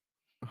a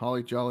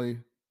holly jolly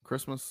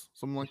Christmas,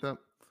 something like that.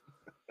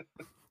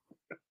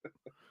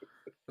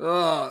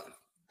 All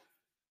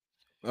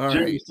Jared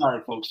right. is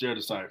tired, folks. Jared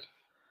is tired.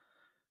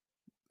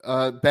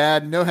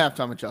 Bad, no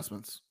halftime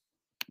adjustments.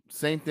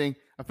 Same thing.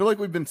 I feel like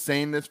we've been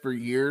saying this for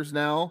years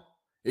now.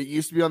 It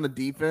used to be on the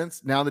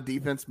defense. Now the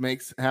defense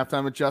makes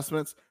halftime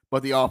adjustments,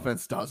 but the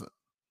offense doesn't.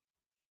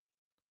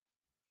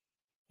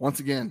 Once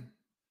again,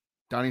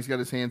 Donnie's got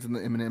his hands in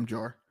the M&M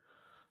jar.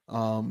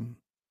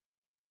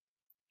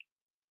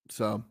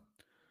 So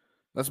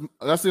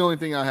that's the only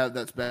thing I have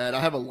that's bad. I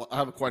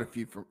have quite a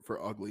few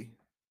for ugly.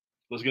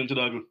 Let's get into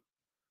the ugly.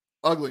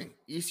 Ugly.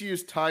 ECU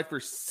is tied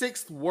for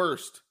 6th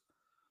worst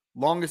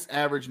longest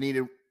average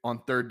needed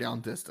on third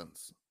down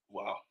distance.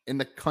 Wow. In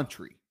the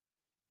country.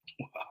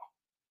 Wow.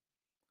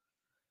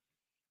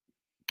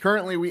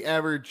 Currently, we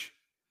average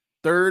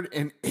 3rd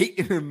and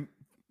 8 and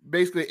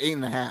basically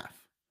 8.5.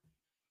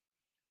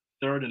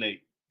 3rd and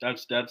 8.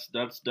 That's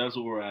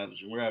what we're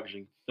averaging. We're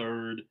averaging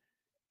 3rd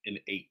and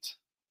 8,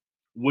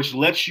 which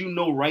lets you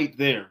know right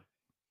there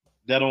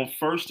that on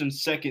 1st and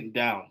 2nd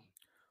down,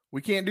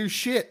 we can't do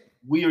shit.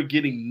 We are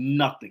getting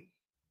nothing.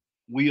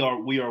 We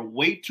are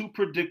way too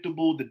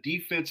predictable. The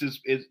defense is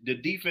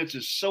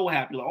so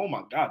happy. Like, oh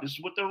my God, this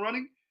is what they're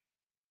running?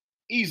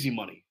 Easy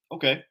money.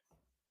 Okay.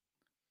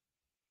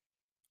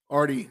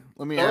 Artie,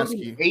 let me ask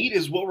you. 8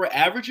 is what we're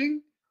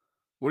averaging?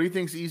 What do you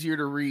think is easier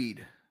to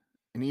read?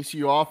 An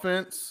ECU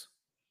offense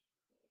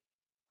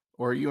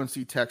or a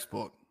UNC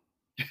textbook?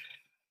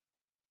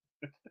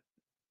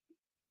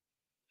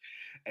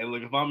 Hey,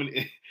 look, if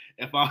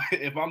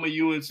I'm a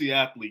UNC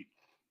athlete,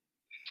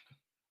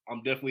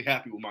 I'm definitely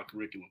happy with my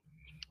curriculum.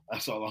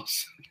 That's all I'll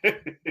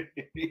say.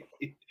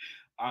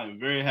 I'm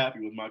very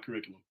happy with my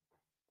curriculum.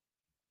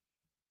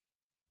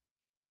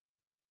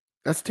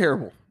 That's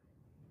terrible.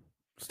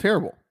 It's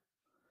terrible.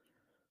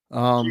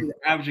 You're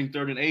averaging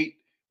 3rd and 8.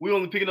 We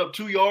only picking up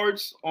 2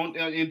 yards on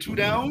in 2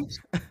 downs.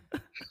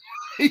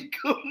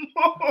 Come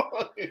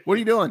on. What are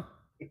you doing?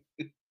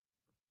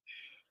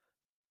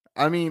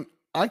 I mean,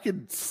 I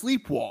could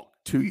sleepwalk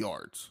 2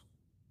 yards.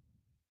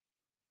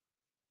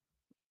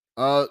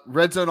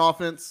 Red zone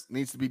offense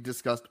needs to be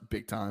discussed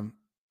big time.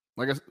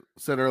 Like I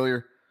said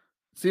earlier,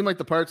 seemed like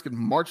the Pirates could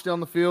march down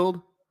the field,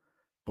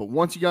 but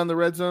once you got in the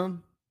red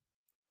zone,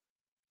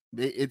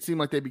 it seemed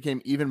like they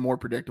became even more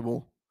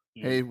predictable.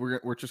 Mm. Hey,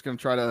 we're just going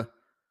to try to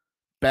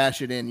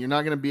bash it in. You're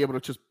not going to be able to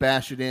just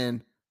bash it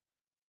in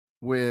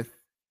with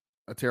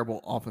a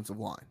terrible offensive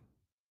line.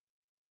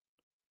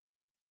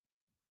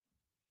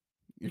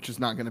 You're just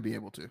not going to be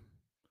able to.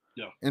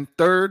 Yeah. And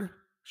third,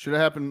 should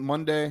have happened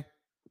Monday.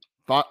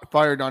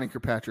 Fire Donnie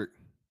Kirkpatrick.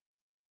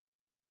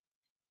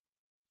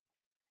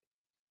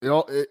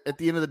 At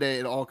the end of the day,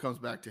 it all comes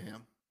back to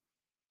him.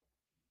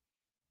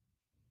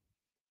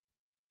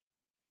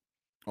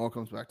 All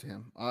comes back to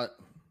him.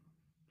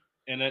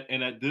 And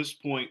at this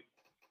point,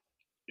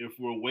 if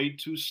we're way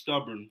too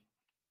stubborn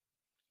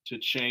to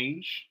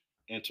change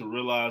and to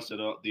realize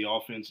that the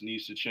offense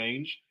needs to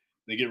change,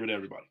 then get rid of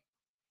everybody.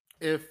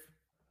 If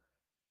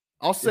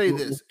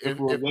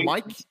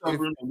Mike too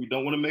stubborn and we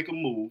don't want to make a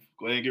move,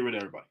 go ahead and get rid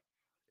of everybody.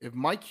 If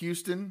Mike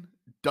Houston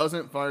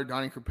doesn't fire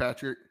Donnie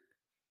Kirkpatrick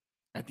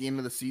at the end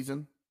of the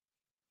season,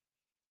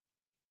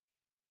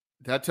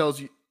 that tells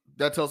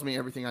me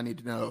everything I need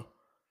to know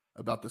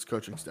about this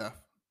coaching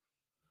staff.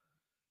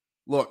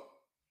 Look,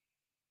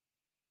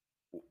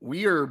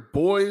 we are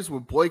boys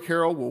with Blake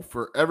Harrell. We'll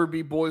forever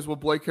be boys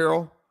with Blake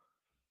Harrell.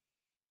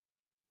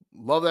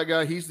 Love that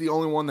guy. He's the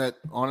only one that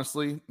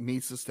honestly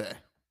needs to stay.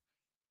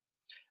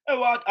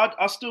 Well,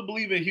 I still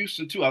believe in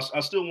Houston too. I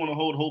still want to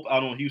hold hope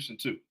out on Houston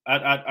too.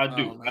 I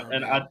do,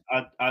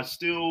 I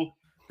still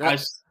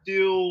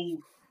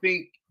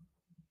think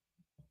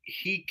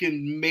he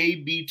can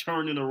maybe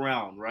turn it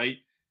around. Right?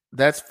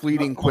 That's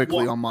fleeting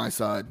quickly on my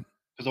side.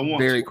 Because I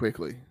want very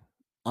quickly.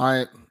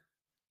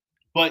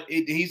 But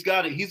he's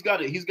got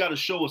to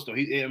show us though.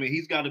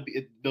 He's got to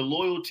be the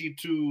loyalty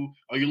to.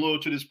 Are you loyal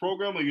to this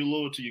program or are you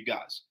loyal to your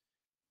guys?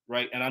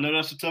 Right, and I know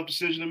that's a tough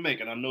decision to make,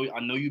 and I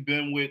know you've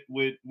been with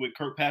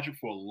Kirkpatrick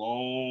for a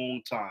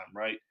long time,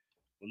 right?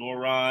 Lenore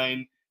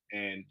Ryan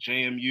and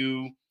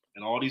JMU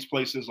and all these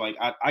places, like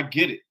I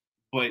get it,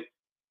 but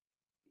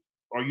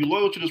are you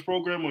loyal to this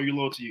program or are you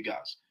loyal to you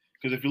guys?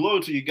 Because if you're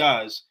loyal to you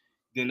guys,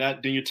 then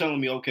you're telling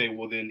me, okay,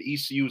 well then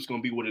ECU is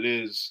going to be what it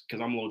is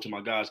because I'm loyal to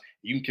my guys.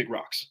 You can kick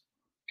rocks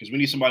because we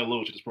need somebody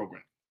loyal to this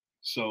program.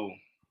 So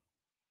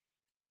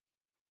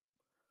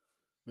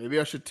maybe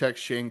I should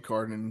text Shane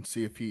Carden and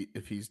see if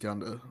he's down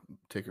to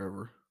take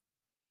over.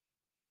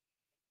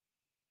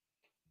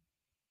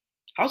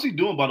 How's he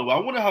doing, by the way? I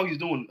wonder how he's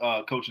doing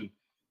coaching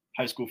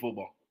high school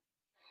football.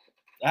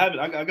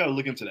 I got to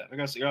look into that. I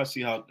got to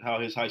see how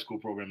his high school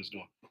program is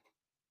doing.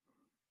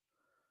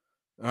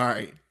 All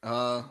right.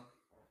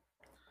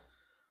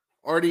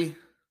 Artie,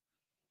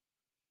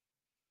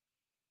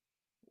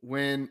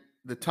 when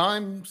the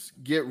times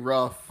get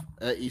rough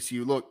at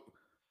ECU, look,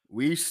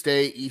 we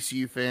stay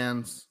ECU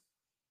fans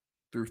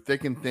through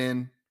thick and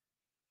thin.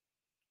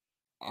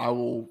 I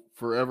will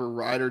forever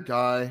ride or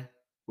die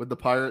with the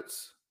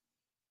Pirates.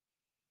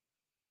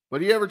 But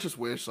do you ever just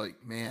wish,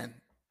 like, man,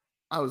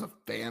 I was a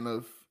fan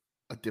of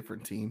a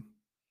different team?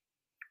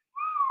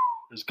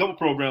 There's a couple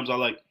programs I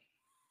like.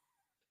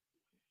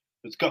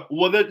 There's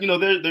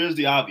there's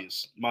the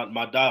obvious, my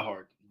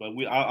diehard, but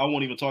I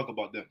won't even talk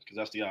about them because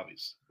that's the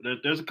obvious.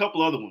 There's a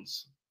couple other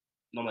ones,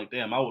 and I'm like,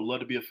 damn, I would love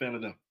to be a fan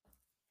of them.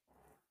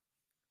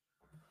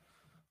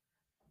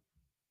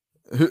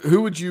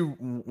 Who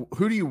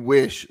do you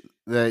wish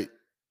that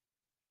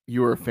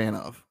you were a fan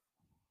of?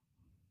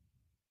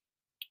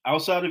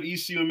 Outside of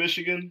ECU and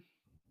Michigan,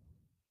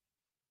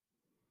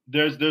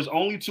 there's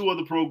only two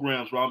other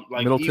programs where I'm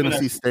like Middle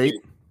Tennessee State.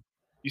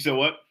 You said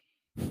what?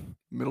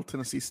 Middle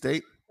Tennessee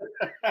State?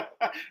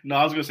 No,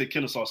 I was gonna say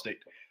Kennesaw State.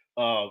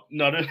 No,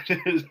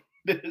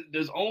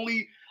 there's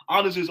only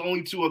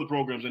two other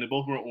programs, and they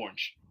both were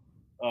orange.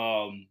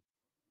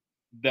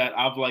 That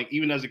I've like,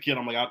 even as a kid,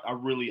 I'm like, I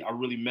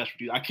really mess with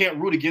these. I can't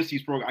root against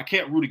these programs. I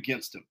can't root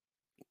against them.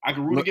 I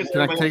can root against.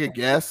 Can I take a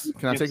guess?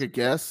 Can I take a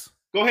guess?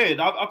 Go ahead.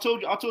 I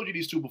told you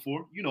these two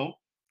before. You know.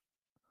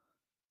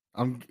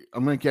 I'm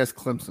gonna guess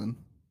Clemson.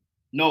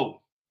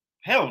 No,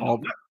 hell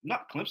no,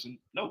 not Clemson.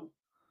 No.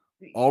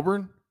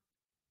 Auburn.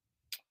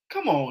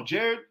 Come on,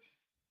 Jared.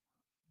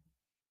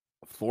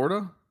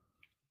 Florida.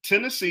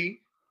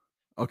 Tennessee.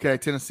 Okay,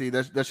 Tennessee.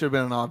 That should have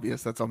been an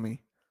obvious. That's on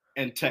me.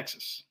 And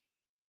Texas.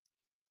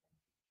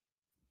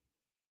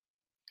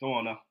 Come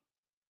on now.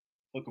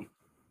 Look them.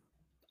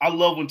 I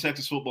love when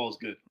Texas football is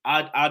good.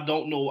 I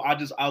don't know.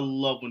 I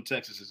love when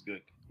Texas is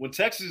good. When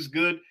Texas is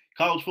good,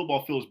 college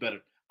football feels better.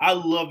 I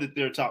love that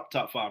they're top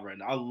five right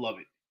now. I love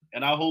it.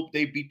 And I hope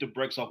they beat the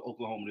brakes off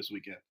Oklahoma this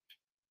weekend.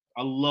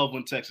 I love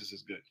when Texas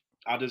is good.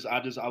 I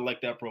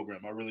like that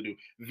program. I really do.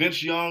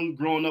 Vince Young,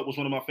 growing up, was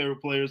one of my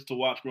favorite players to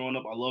watch growing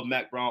up. I love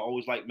Mack Brown.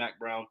 Always liked Mack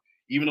Brown.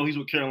 Even though he's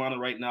with Carolina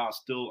right now,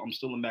 I'm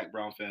still a Mack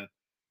Brown fan.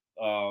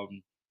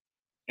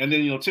 And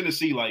then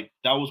Tennessee, like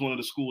that was one of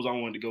the schools I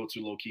wanted to go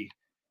to low key.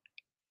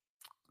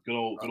 Good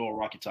old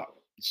Rocky Top.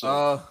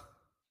 So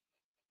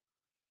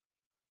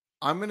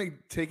I'm gonna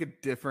take a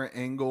different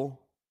angle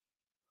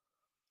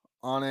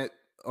on it.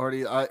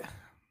 Already,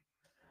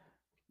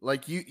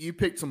 you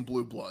picked some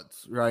blue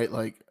bloods, right?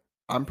 Like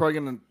I'm probably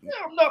gonna. Yeah,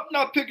 I'm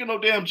not picking no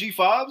damn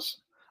G5s.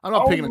 I'm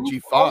not picking a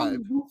G5.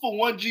 For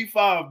one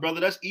G5,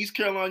 brother. That's East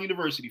Carolina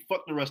University.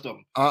 Fuck the rest of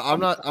them. I'm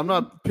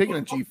not picking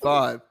a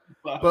G5.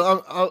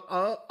 But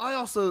I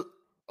also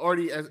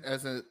already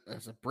as a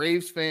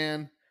Braves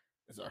fan,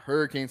 as a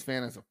Hurricanes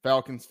fan, as a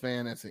Falcons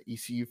fan, as an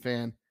ECU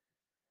fan,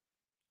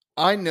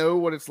 I know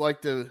what it's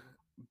like to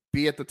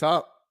be at the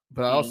top,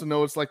 but I also know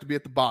what it's like to be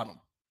at the bottom.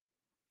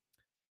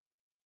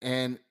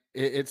 And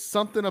it's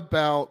something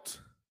about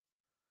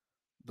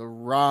the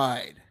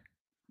ride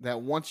that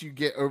once you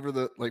get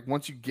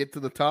once you get to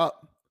the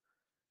top,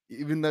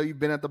 even though you've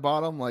been at the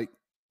bottom,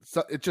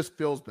 it just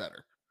feels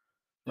better,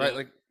 right? Yeah.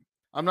 Like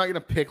I'm not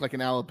gonna pick like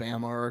an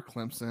Alabama or a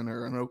Clemson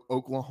or an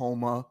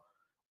Oklahoma,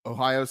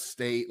 Ohio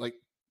State, like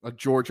a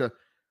Georgia.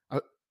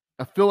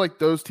 I feel like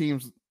those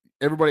teams,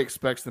 everybody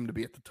expects them to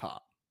be at the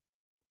top.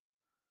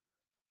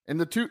 And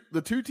the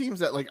two teams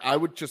that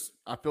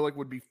I feel like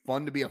would be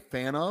fun to be a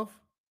fan of.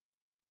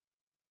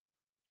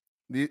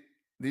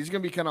 These are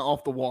gonna be kind of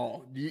off the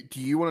wall. Do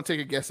you want to take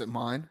a guess at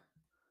mine?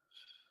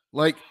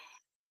 Like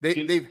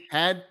they've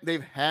had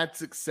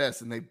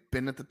success and they've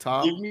been at the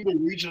top. Give me the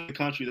region of the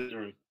country that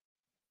they're in.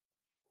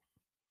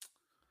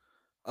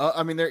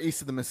 I mean, they're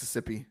east of the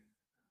Mississippi.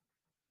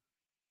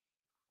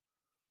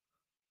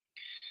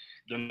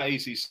 They're not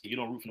ACC. You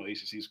don't root for no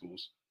ACC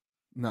schools.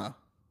 No.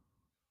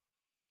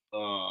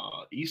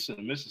 East of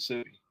the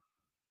Mississippi.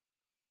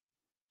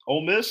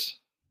 Ole Miss?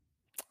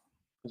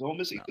 Is Ole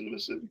Miss east of the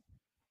Mississippi?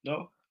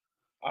 No.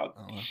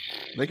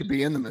 They could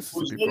be in the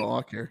Mississippi for all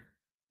I care.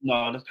 No,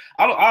 I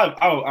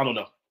don't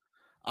know.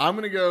 I'm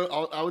gonna go.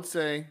 I would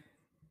say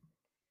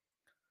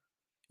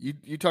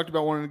you talked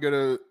about wanting to go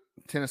to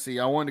Tennessee.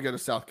 I wanted to go to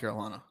South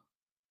Carolina.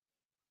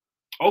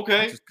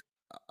 Okay.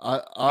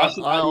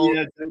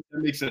 That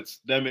makes sense.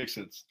 That makes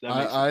sense.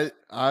 I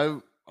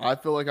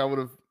feel like I would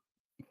have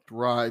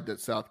ride that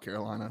South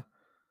Carolina.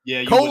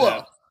 Yeah, you Cola. Would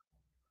have.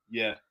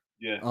 Yeah.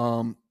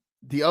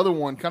 The other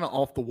one, kind of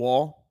off the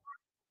wall.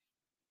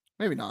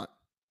 Maybe not.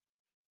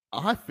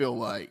 I feel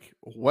like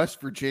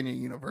West Virginia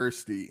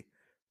University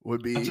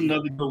would be. That's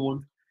another good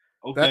one.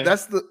 Okay,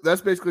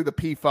 that's basically the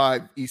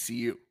P5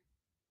 ECU.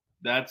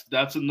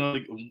 that's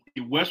another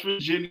West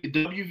Virginia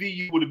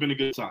WVU would have been a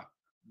good time.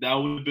 That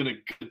would have been a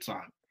good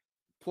time.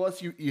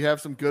 Plus, you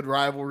have some good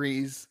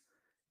rivalries.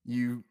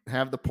 You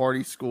have the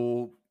party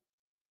school.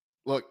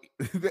 Look,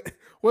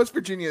 West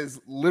Virginia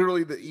is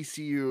literally the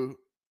ECU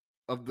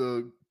of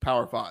the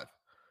Power Five.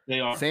 They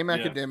are Same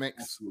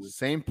academics, absolutely.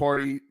 Same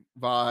party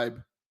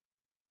vibe.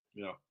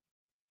 Yeah,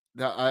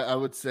 that I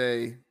would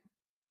say.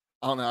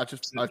 I don't know.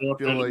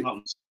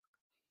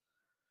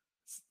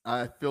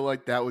 I feel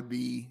like that would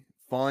be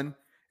fun.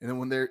 And then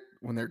when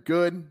they're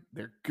good,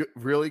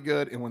 really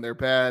good, and when they're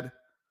bad,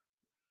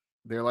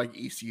 they're like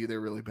ECU.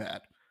 They're really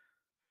bad.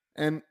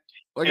 And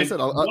like I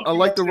said, I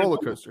like the roller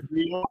coaster.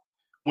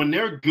 When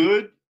they're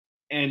good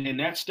and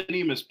that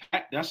stadium is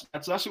packed, that's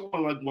actually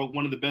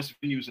one of the best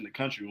venues in the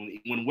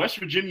country. When West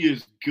Virginia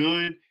is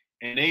good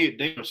and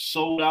they are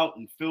sold out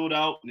and filled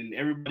out and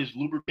everybody's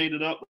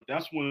lubricated up,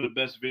 that's one of the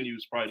best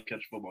venues probably to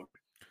catch football.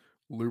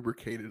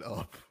 Lubricated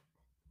up.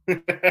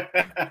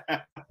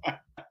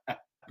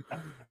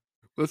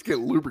 Let's get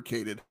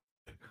lubricated.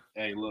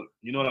 Hey, look,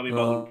 you know what I mean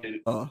by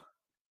lubricated.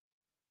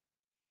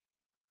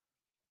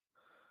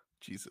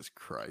 Jesus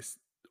Christ.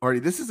 Artie,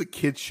 this is a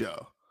kid's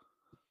show.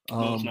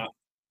 No, it's not.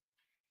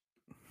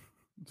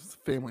 It's a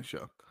family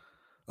show.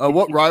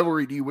 What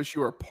rivalry do you wish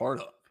you were a part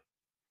of?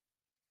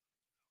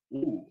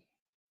 Ooh,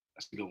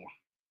 that's a good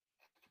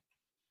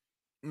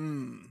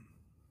one.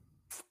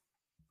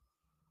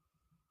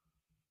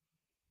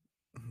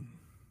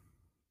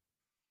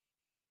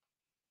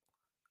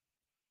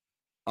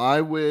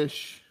 I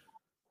wish.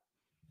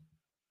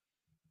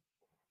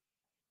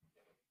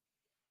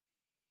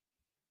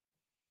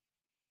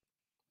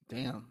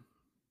 Damn.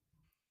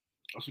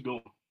 That's a good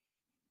one.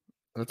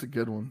 That's a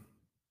good one.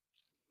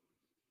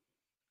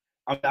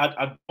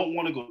 I don't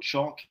want to go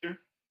chalk here.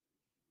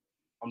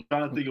 I'm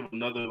trying to think of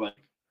another like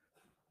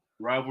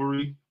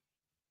rivalry.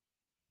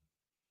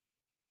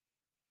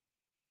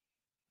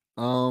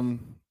 Yeah,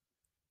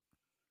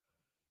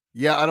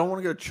 I don't want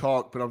to go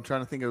chalk, but I'm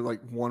trying to think of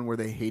like one where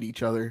they hate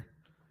each other.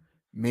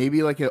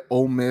 Maybe like an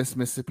Ole Miss,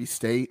 Mississippi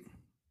State.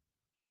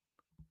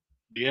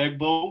 The Egg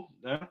Bowl.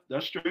 Yeah,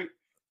 that's straight.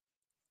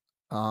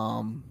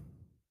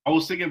 I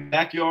was thinking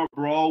Backyard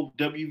Brawl,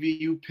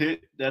 WVU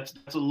Pitt. That's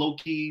a low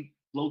key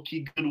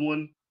good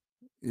one.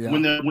 Yeah.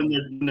 When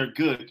they're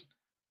good.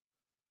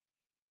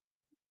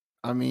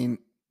 I mean,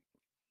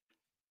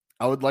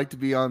 I would like to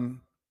be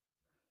on.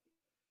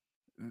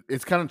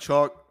 It's kind of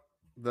chalk.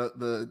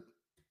 The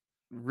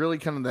really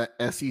kind of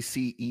the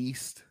SEC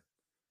East.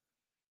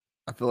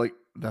 I feel like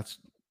that's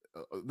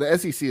the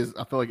SEC is.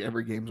 I feel like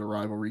every game's a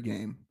rivalry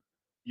game.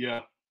 Yeah.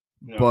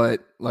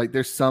 But like,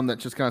 there's some that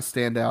just kind of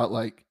stand out,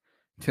 like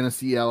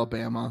Tennessee,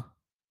 Alabama,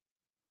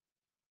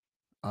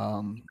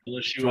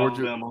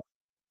 LSU,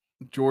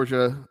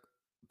 Georgia,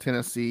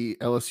 Tennessee,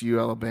 LSU,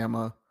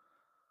 Alabama.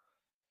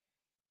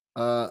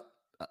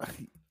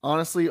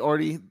 Honestly,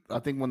 Artie, I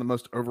think one of the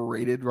most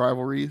overrated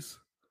rivalries,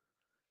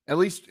 at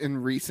least in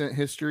recent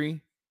history,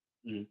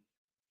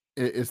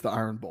 is the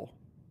Iron Bowl.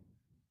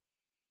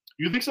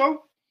 You think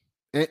so?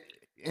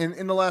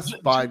 In the last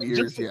 5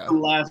 years, yeah. The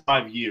last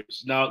 5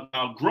 years. Now,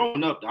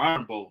 growing up, the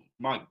Iron Bowl,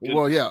 my goodness,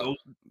 well, yeah,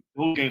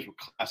 those games were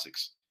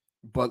classics.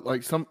 But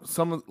like some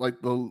of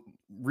like the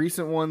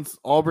recent ones,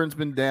 Auburn's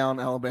been down,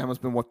 Alabama's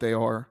been what they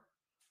are.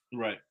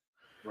 Right.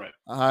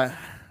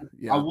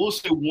 Yeah. I will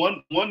say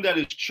one that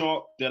is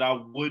chalk that I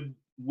wouldn't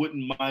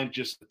mind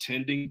just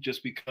attending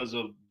just because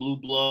of Blue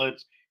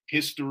Bloods,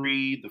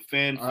 history, the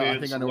fanfare. I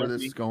think I know where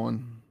this is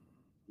going.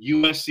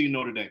 USC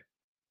Notre Dame.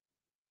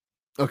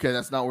 Okay,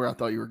 that's not where I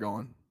thought you were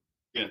going.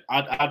 Yeah,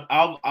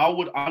 I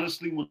would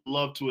honestly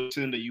love to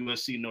attend a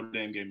USC Notre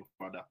Dame game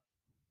before I die.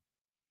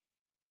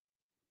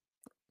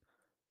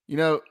 You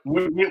know,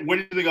 where do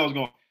you think I was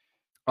going?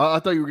 I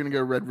thought you were going to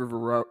go Red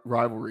River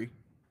Rivalry.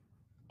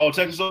 Oh,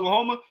 Texas,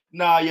 Oklahoma?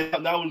 Nah, yeah,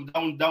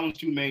 that one's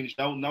too main.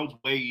 That was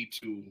way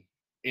too.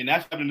 And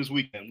that's happening this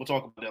weekend. We'll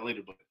talk about that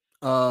later.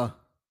 But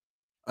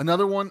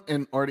another one,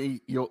 and Artie,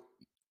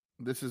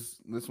 this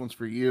one's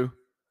for you.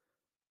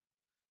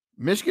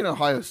 Michigan,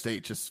 Ohio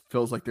State just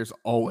feels like there's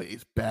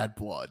always bad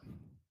blood.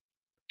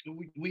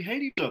 We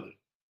hate each other,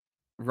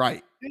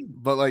 right?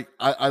 But like,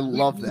 I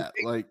love that.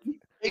 Like, we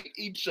hate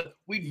each other.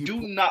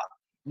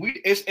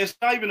 It's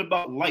not even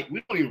about like.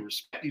 We don't even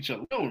respect each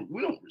other.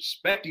 We don't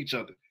respect each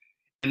other.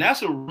 And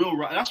that's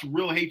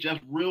real hate. That's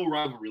real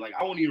rivalry. Like,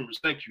 I won't even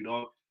respect you,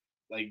 dog.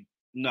 Like,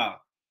 nah.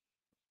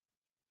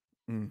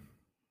 And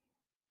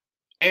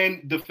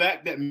the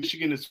fact that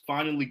Michigan is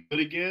finally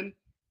good again,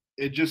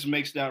 it just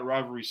makes that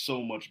rivalry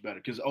so much better.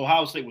 Because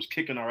Ohio State was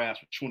kicking our ass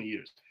for 20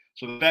 years.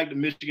 So the fact that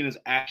Michigan is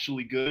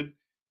actually good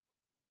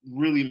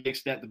really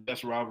makes that the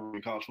best rivalry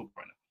in college football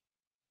right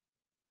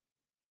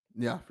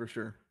now. Yeah, for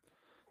sure.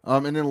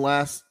 And then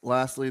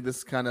lastly, this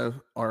is kind of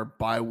our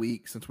bye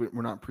week since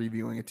we're not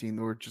previewing a team.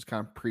 We're just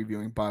kind of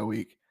previewing bye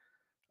week.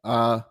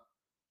 Artie,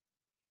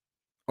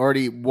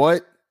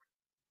 what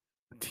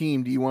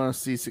team do you want to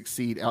see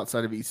succeed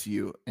outside of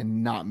ECU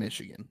and not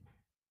Michigan?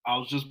 I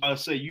was just about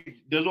to say,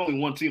 there's only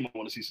one team I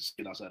want to see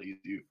succeed outside of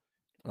ECU.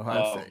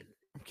 Ohio State.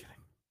 I'm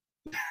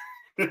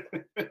kidding.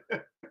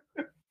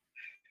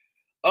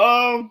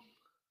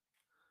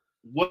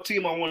 What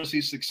team I want to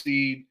see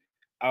succeed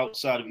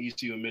outside of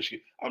ECU and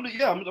Michigan? I'm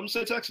gonna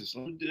say Texas.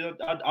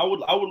 I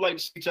would like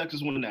to see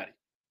Texas win a natty.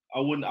 I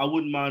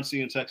wouldn't mind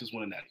seeing Texas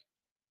win a natty.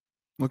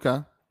 Okay.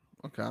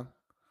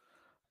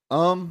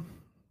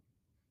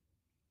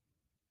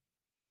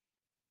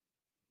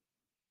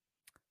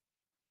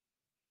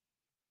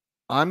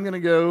 I'm gonna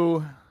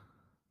go.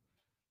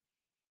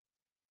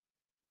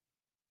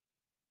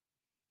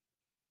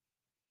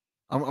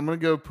 I'm gonna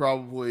go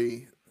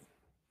probably.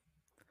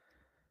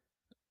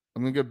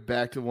 I'm gonna go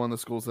back to one of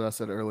the schools that I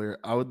said earlier.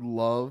 I would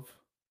love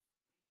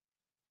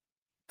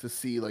to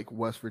see like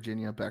West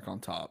Virginia back on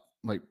top,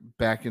 like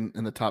back in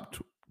the top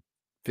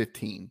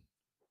 15.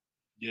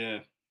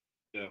 Yeah.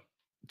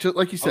 Just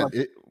like you said,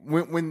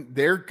 when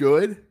they're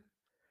good,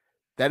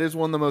 that is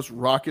one of the most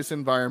raucous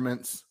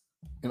environments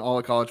in all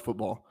of college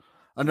football.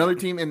 Another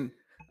team, and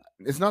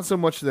it's not so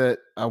much that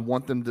I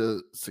want them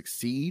to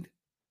succeed,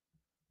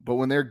 but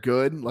when they're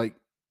good, like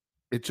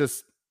it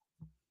just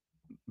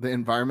the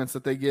environments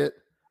that they get.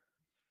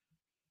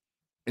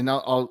 And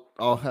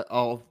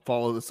I'll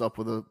follow this up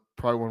with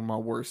probably one of my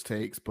worst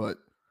takes, but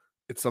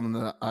it's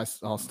something that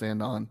I'll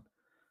stand on.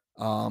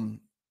 I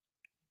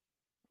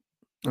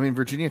mean,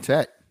 Virginia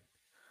Tech.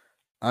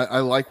 I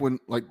like when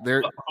like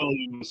they're. I was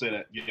going to say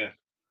that.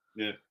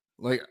 Yeah.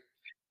 Like,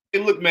 hey,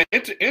 look, man,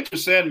 Enter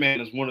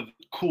Sandman is one of the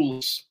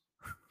coolest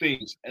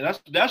things, and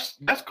that's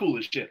cool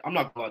as shit. I'm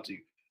not gonna lie to you.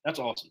 That's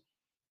awesome.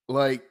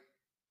 Like,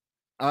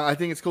 I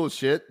think it's cool as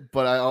shit,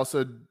 but I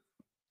also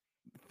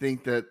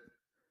think that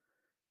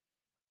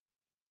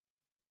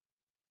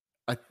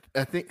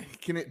I think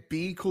can it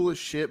be cool as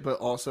shit, but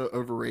also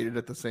overrated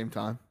at the same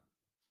time?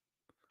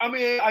 I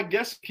mean, I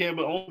guess it can,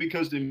 but only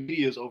because the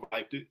media is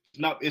overhyped. It's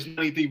not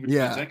anything.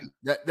 Yeah, Tech.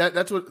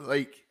 That's what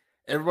like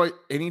everybody.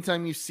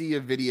 Anytime you see a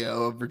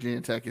video of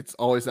Virginia Tech, it's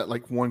always that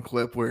like one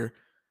clip where,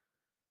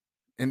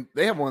 and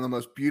they have one of the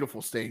most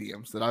beautiful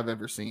stadiums that I've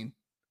ever seen.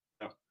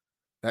 Yeah.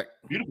 That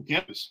beautiful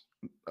campus.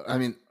 I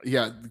mean,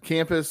 yeah, the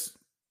campus,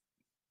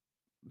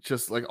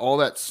 just like all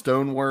that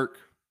stonework.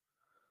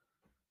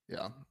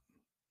 Yeah,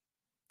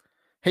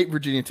 hate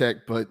Virginia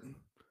Tech, but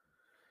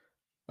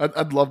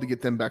I'd love to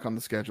get them back on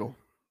the schedule.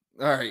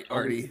 All right,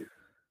 Artie.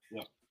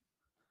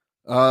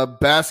 Yeah.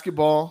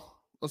 Basketball.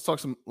 Let's talk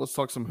some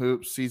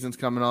hoops. Season's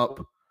coming up.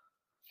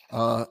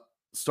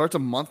 Starts a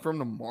month from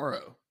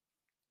tomorrow.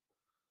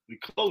 We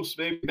close,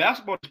 baby.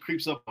 Basketball just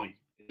creeps up on you.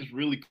 It just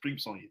really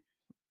creeps on you.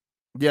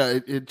 Yeah,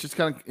 it just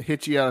kind of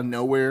hits you out of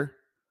nowhere.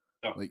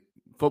 Yeah. Like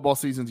football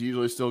season's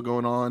usually still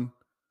going on,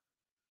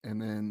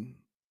 and then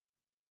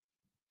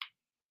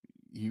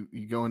you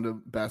go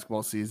into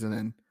basketball season,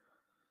 and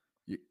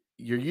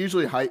you're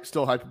usually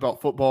still hyped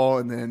about football,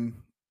 and then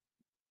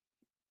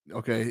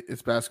okay,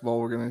 it's basketball.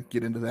 We're gonna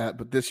get into that,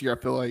 but this year I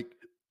feel like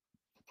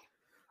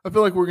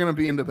we're gonna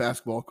be into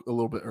basketball a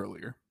little bit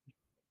earlier.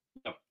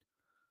 Yep.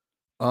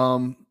 I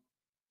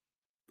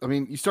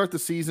mean, you start the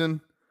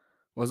season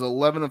was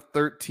 11 of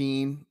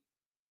 13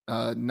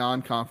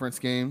 non-conference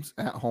games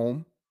at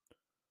home.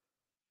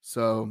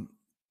 So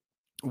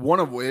one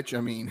of which,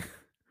 I mean,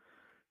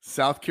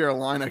 South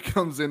Carolina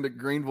comes into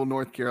Greenville,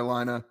 North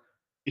Carolina.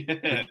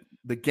 Yeah.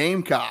 The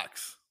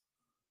Gamecocks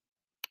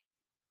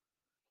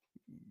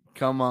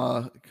come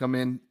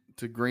in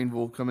to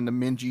Greenville, come into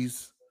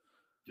Minges.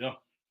 Yeah.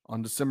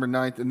 On December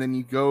 9th, and then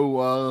you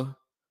go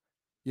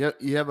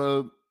you have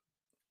a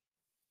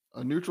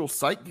neutral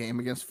site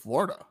game against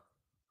Florida.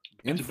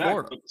 In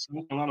Florida.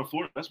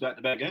 That's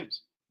back-to-back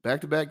games.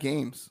 Back-to-back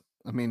games.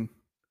 I mean,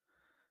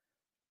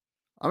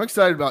 I'm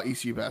excited about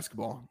ECU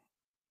basketball.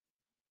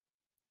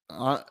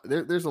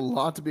 There's a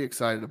lot to be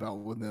excited about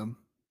with them.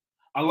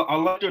 I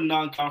like their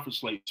non-conference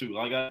slate too.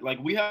 Like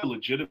we have a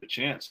legitimate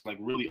chance, like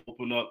really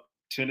open up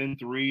 10-3,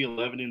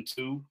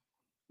 11-2.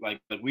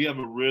 Like we have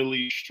a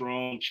really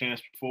strong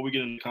chance before we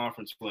get into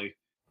conference play.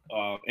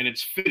 And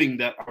it's fitting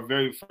that our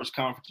very first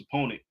conference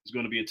opponent is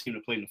going to be a team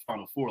that played in the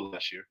Final Four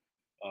last year.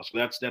 So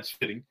that's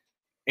fitting.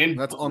 And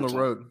that's on the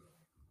road.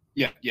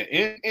 Yeah,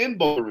 in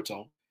Boca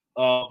Raton.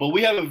 But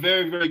we have a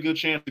very, very good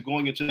chance of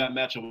going into that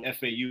matchup with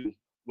FAU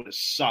with a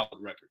solid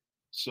record.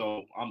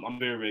 So I'm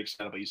very, very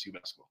excited about ECU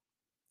basketball.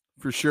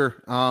 For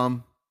sure.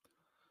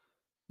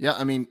 Yeah,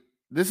 I mean,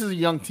 this is a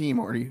young team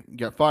already. You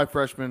got 5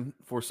 freshmen,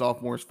 4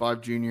 sophomores,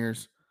 5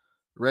 juniors,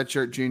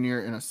 redshirt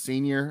junior, and a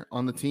senior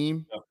on the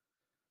team. Yeah.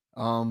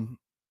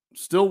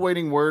 Still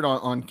waiting word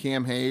on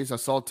Cam Hayes. I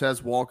saw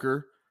Tez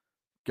Walker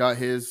got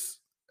his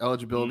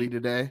eligibility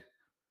today.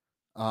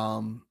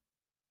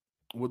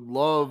 Would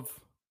love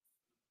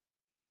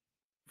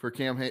for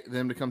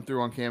them to come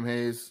through on Cam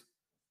Hayes.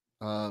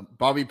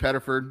 Bobby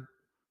Pettiford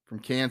from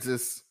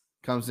Kansas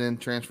comes in,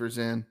 transfers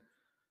in.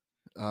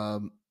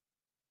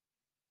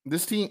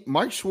 This team,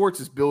 Mike Schwartz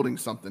is building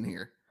something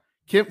here.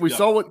 We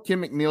saw what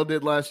Kim McNeil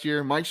did last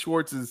year. Mike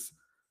Schwartz is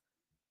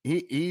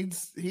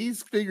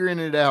he's figuring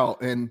it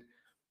out, and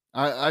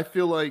I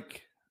feel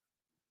like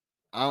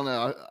I don't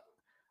know.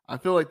 I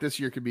feel like this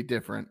year could be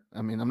different.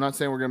 I mean, I'm not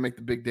saying we're going to make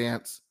the big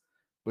dance,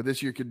 but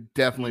this year could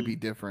definitely be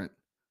different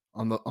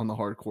on the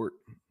hard court.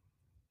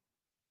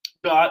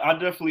 No, I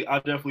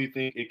definitely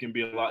think it can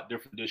be a lot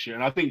different this year,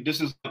 and I think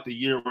this is like the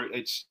year where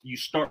you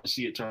start to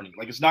see it turning.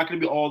 Like, it's not going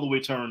to be all the way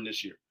turned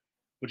this year,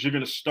 but you're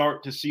going to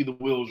start to see the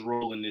wheels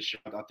rolling this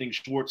year. I think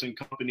Schwartz and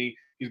company,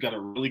 he's got a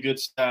really good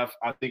staff.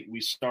 I think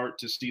we start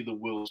to see the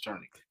wheels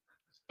turning.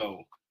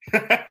 So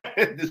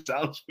this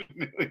sounds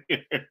familiar.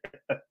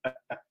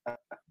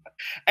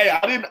 Hey,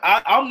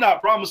 I'm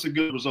not promising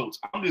good results.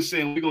 I'm just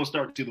saying we're going to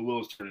start to see the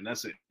wheels turning.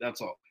 That's it.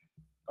 That's all.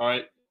 All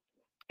right.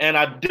 And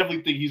I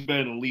definitely think he's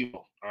better than Levo.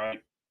 All right.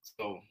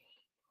 So.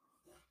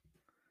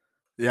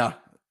 Yeah.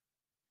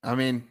 I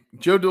mean,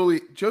 Joe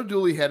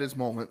Dooley had his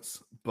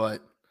moments,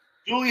 but.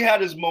 Dooley had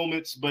his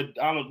moments, but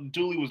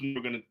Dooley was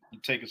never going to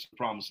take us to the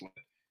promised land.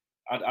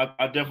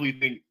 I definitely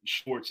think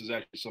Schwartz is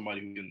actually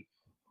somebody who can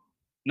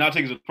not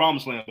take us to the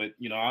promised land, but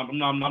I'm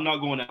not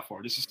going that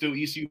far. This is still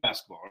ECU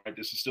basketball, right?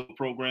 This is still a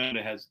program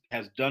that has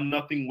done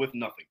nothing with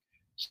nothing.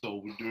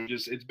 So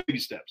it's baby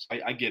steps.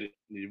 I get it.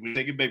 We're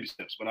taking baby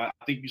steps, but I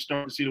think you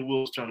start to see the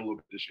wheels turn a little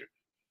bit this year.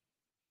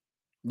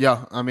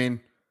 Yeah, I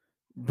mean,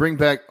 bring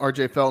back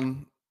RJ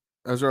Felton.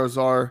 Ezra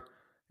Azar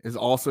is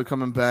also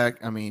coming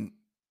back. I mean,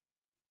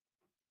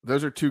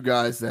 those are two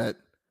guys that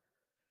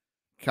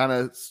kind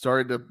of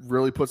started to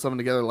really put something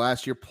together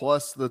last year,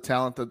 plus the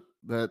talent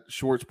that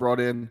Schwartz brought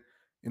in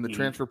the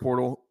transfer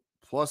portal,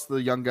 plus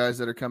the young guys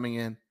that are coming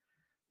in.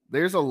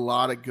 There's a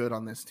lot of good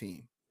on this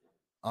team.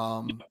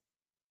 I'm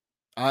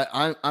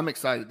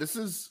excited. This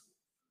is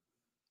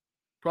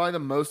probably the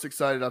most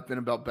excited I've been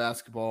about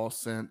basketball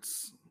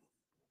since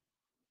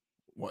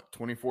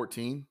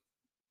 2014,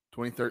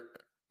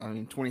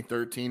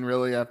 2013,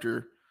 really,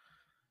 after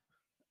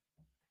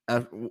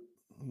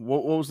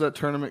what was that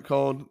tournament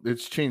called?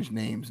 It's changed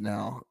names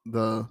now.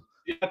 The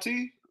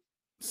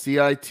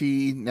CIT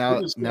now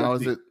is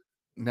it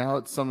now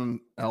it's something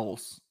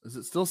else. Is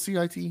it still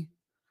CIT?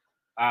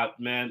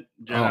 Man,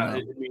 I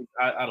don't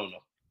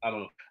know. I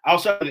don't know.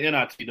 Outside of the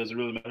NIT, does it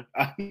really matter?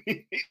 I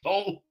mean,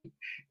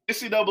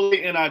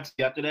 NCAA NIT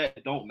after that,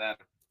 it don't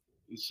matter.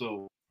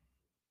 So,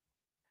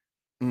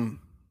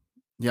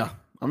 yeah,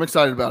 I'm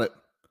excited about it.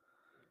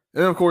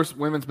 And of course,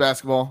 women's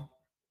basketball.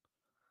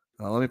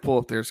 Let me pull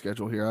up their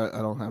schedule here.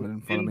 I don't have it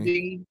in front of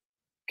me.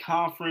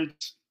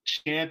 Conference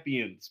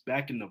champions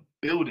back in the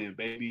building,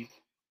 baby.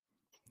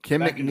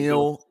 Kim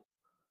McNeil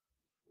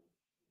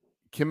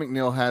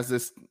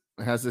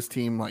has this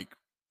team like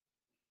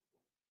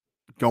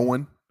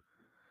going.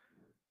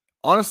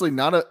 Honestly,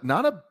 not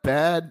a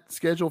bad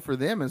schedule for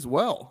them as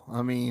well.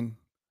 I mean,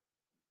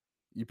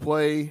 you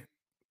play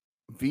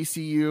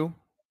VCU,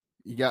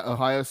 you got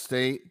Ohio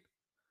State.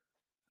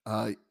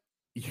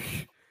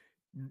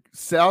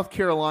 South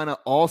Carolina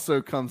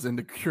also comes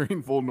into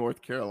Greenville,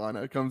 North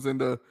Carolina. It comes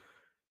into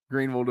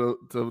Greenville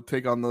to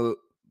take on the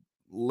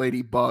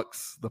Lady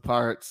Bucks, the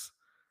Pirates,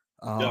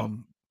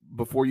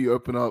 before you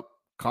open up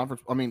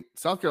conference. I mean,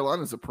 South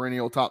Carolina is a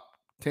perennial top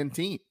 10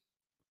 team.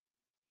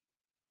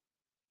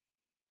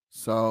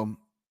 So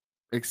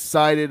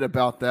excited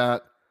about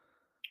that.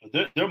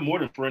 They're more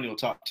than perennial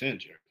top 10,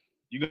 Jerry.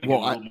 You got to get a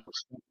little more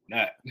than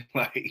that.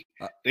 Like,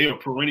 they are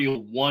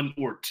perennial 1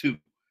 or 2.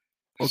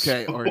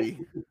 Okay, Artie.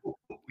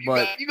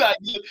 You got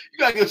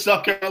to give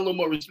South Carolina a little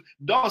more respect.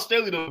 Dawn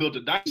Staley done built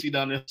a dynasty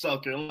down there in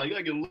South Carolina. You got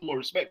to get a little more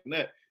respect than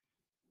that.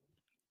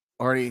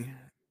 Artie,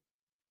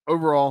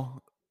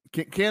 overall,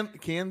 can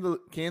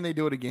they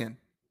do it again?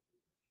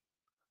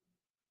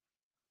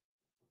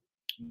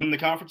 Win the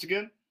conference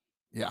again?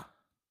 Yeah,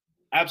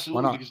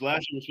 absolutely. Because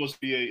last year was supposed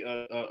to be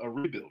a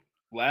rebuild.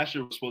 Last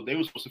year they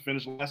were supposed to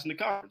finish last in the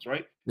conference,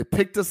 right? They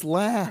picked us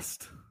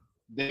last.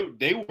 They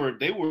were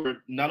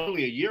not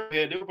only a year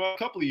ahead, they were about a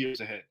couple of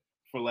years ahead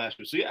for last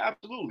year. So yeah,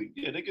 absolutely.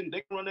 Yeah, they can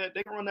run that.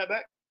 They can run that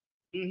back.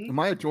 Mm-hmm.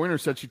 Maya Joyner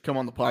said she'd come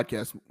on the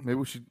podcast. Maybe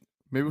we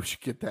should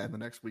get that in the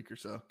next week or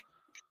so.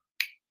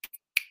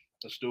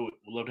 Let's do it.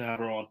 We'd love to have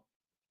her on.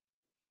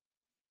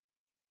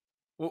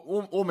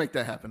 We'll make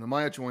that happen.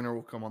 Maya Joyner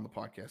will come on the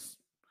podcast.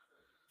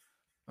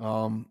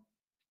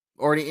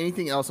 Already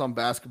anything else on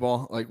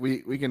basketball? Like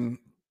we can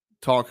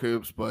talk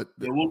hoops, but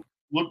we'll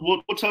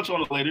touch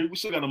on it later. We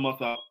still got a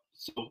month out,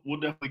 so we'll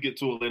definitely get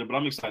to it later. But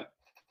I'm excited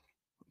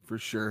for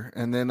sure.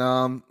 And then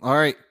all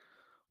right,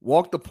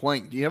 walk the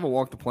plank. Do you have a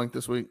walk the plank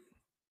this week?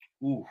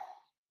 Ooh,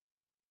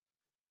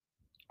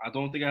 I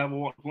don't think I have a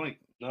walk the plank.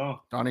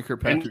 No. Donnie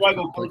Kirkpatrick's play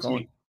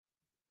calling.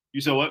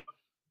 You said what?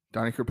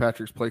 Donnie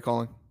Kirkpatrick's play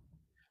calling.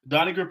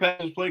 Donnie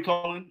Kirkpatrick's play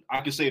calling.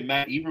 I could say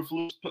Matt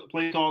Eberflus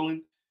play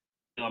calling.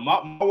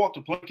 My walk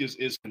to plank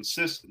is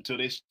consistent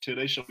until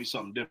they show me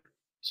something different.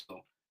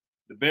 So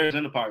the Bears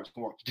and the Pirates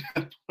can walk to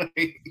that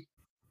plank.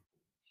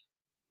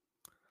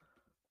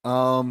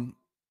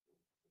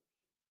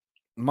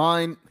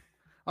 Mine.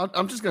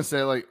 I'm just gonna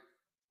say, like,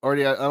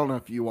 Artie, I don't know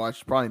if you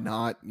watched. Probably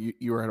not.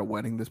 You were at a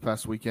wedding this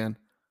past weekend.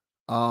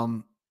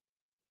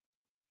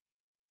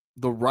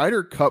 The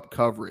Ryder Cup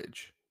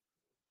coverage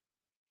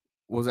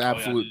was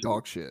absolute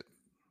dog shit.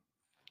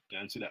 Yeah,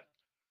 I didn't see that.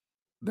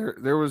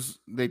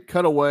 they'd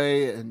cut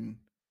away and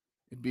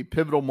it'd be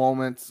pivotal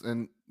moments,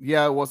 and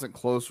yeah, it wasn't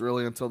close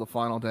really until the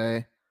final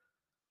day.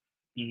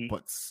 Mm-hmm.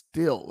 But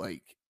still,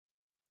 like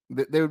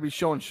they would be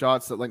showing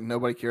shots that like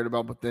nobody cared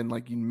about, but then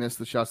like you miss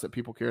the shots that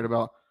people cared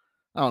about.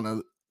 I don't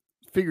know.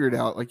 Figure it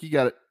out. Like you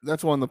got it.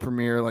 That's one of the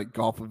premier like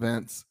golf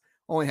events.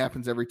 Only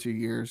happens every 2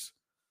 years.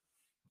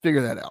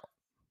 Figure that out.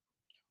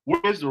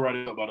 Where is the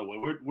Ryder Cup, by the way?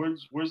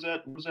 Where's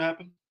that? Where's that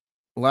happen?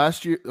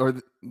 Last year or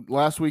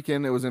last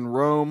weekend, it was in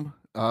Rome.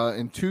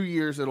 In 2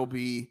 years, it'll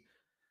be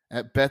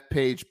at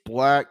Bethpage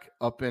Black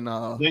up in.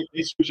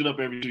 They switch it up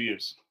every 2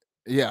 years.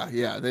 Yeah.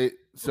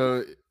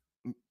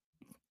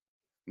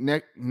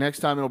 Next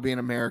time it'll be in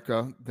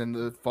America. Then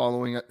the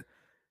following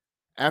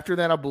after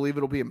that, I believe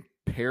it'll be in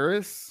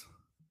Paris.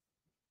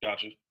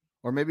 Gotcha.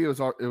 Or maybe it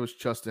was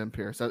just in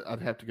Paris.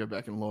 I'd have to go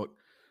back and look.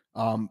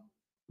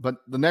 But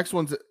the next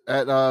one's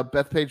at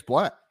Bethpage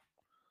Black,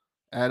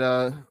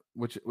 at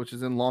which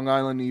is in Long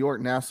Island, New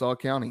York, Nassau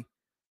County.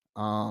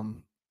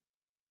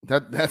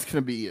 That's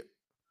gonna be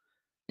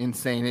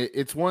insane.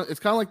 It's kind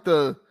of like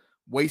the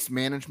Waste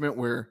Management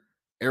where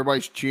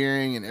everybody's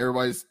cheering and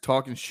everybody's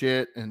talking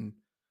shit, and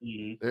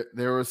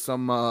there was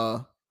some.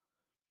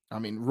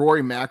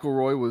 Rory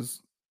McIlroy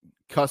was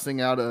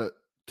cussing out a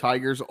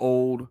Tiger's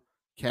old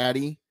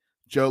caddy,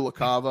 Joe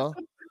LaCava,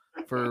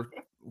 for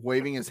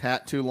waving his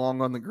hat too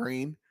long on the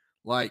green.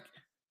 Like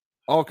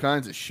all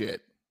kinds of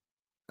shit.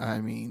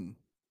 I mean,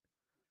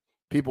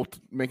 people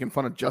making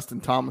fun of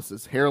Justin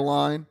Thomas's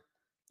hairline.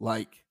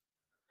 Like,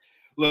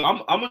 look, I'm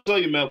gonna tell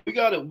you, man, we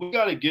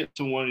gotta get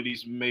to one of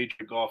these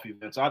major golf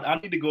events. I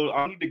need to go to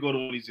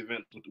one of these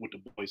events with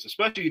the boys,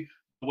 especially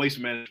Waste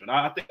Management.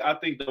 I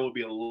think that would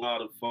be a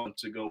lot of fun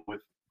to go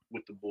with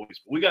the boys.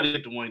 But we got to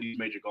get to one of these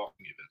major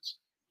golfing events.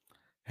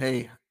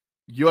 Hey,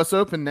 U.S.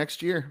 Open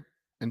next year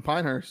in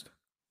Pinehurst.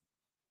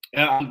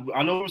 And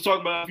I know we were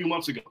talking about it a few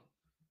months ago.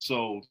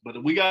 So,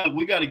 but we got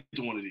to get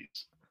to one of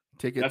these.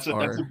 Tickets that's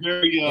a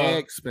very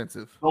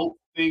expensive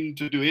thing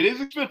to do. It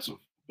is expensive,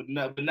 but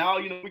now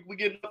you know we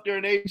getting up there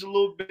in age a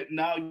little bit.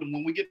 Now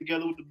when we get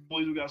together with the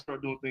boys, we got to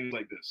start doing things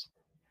like this.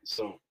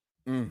 So,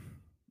 all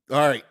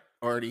right,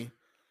 Artie.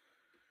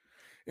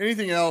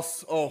 Anything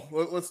else? Oh,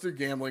 let's do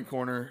gambling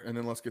corner and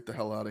then let's get the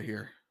hell out of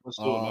here. Let's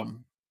do it. All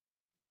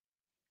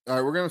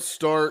right, we're gonna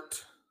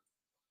start.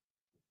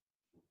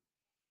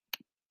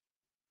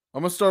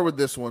 I'm gonna start with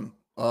this one.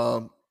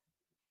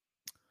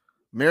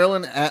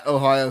 Maryland at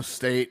Ohio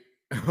State.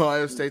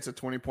 Ohio State's a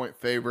 20-point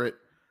favorite.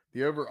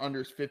 The over/under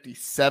is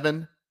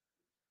 57.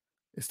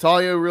 Is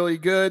Talia really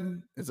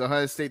good? Is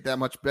Ohio State that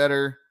much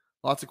better?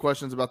 Lots of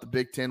questions about the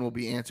Big Ten will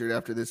be answered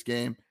after this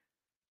game.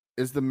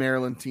 Is the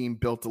Maryland team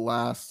built to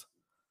last?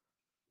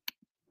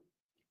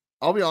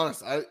 I'll be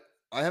honest. I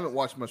haven't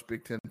watched much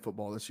Big Ten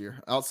football this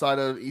year. Outside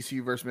of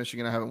ECU versus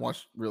Michigan, I haven't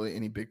watched really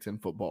any Big Ten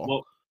football.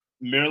 Well,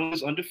 Maryland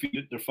is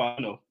undefeated. They're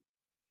 5-0.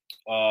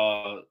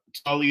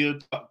 Talia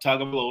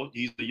Tagovailoa,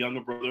 he's the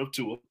younger brother of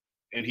Tua,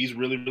 and he's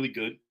really, really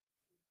good.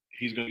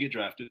 He's going to get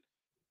drafted.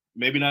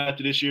 Maybe not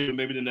after this year, but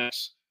maybe the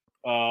next.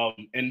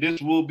 And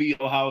this will be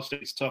Ohio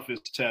State's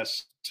toughest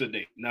test to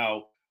date.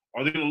 Now,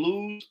 are they going to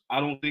lose? I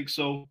don't think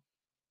so,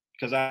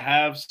 because I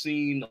have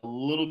seen a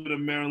little bit of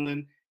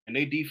Maryland, and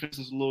their defense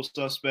is a little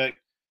suspect.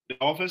 The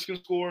offense can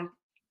score,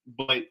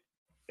 but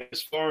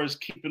as far as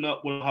keeping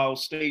up with Ohio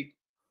State,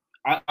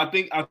 I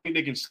think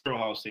they can scare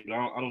Ohio State, but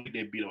I don't think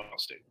they beat Ohio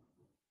State.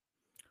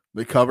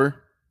 They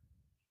cover?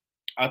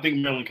 I think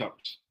Maryland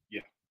covers.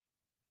 Yeah.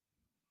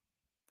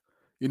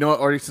 You know what,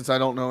 Artie, since I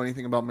don't know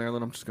anything about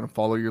Maryland, I'm just going to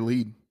follow your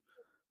lead.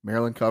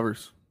 Maryland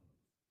covers.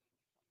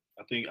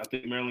 I think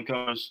Maryland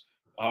covers.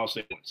 Ohio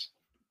State wins.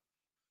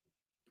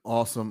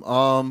 Awesome.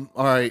 All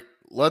right,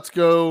 let's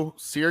go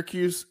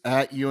Syracuse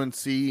at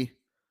UNC.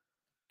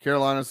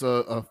 Carolina's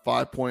a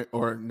 5-point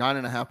or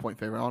 9.5-point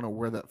favorite. I don't know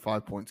where that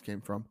 5 points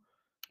came from.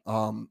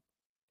 Over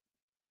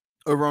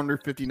under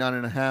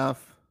 59.5.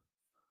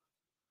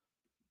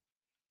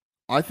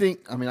 I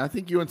think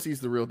UNC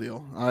is the real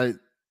deal.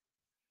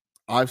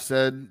 I've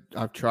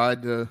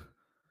tried to.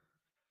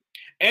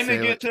 And they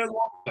get Ted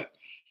Walker.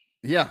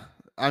 Yeah,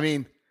 I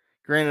mean,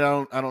 granted,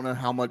 I don't know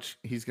how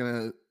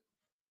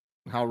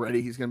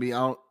ready he's gonna be.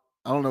 I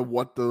don't know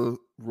what the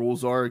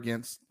rules are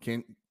against.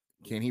 Can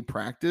he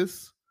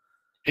practice?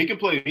 He can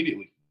play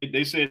immediately.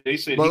 They said.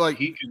 But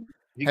he can.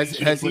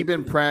 Has he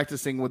been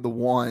practicing with the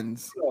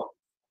ones?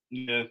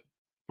 Yeah,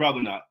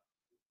 probably not.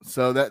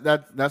 So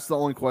that's the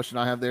only question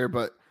I have there.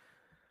 But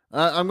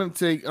I'm gonna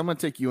take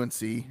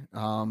UNC. And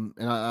I'm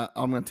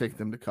gonna take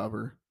them to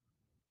cover.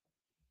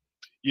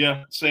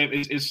 Yeah, same.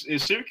 Is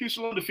Syracuse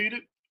still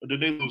undefeated, or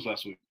did they lose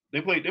last week?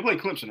 They played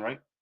Clemson, right?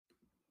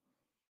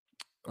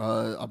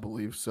 I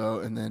believe so.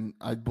 And then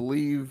I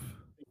believe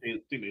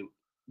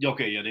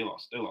okay, yeah, they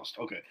lost.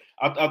 Okay.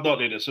 I thought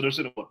they did. So they're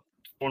sitting what?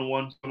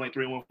 4-1, something like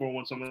 3-1,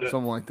 4-1, something like that.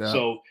 Something like that.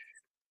 So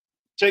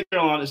take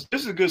Carolina.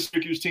 This is a good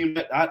Syracuse team.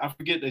 I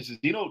forget this is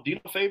Dino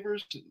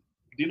Favors.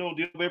 Dino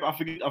Favors.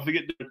 I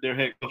forget their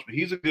head coach, but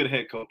he's a good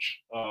head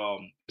coach.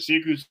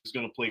 Syracuse is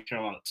going to play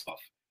Carolina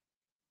tough,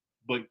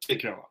 but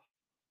take Carolina.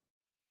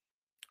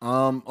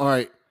 All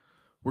right.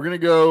 We're gonna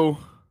go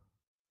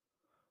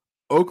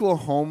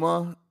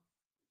Oklahoma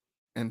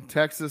and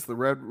Texas, the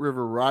Red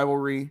River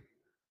rivalry.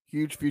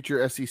 Huge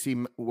future SEC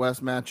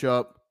West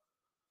matchup.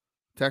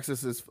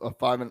 Texas is a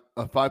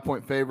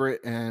 5-point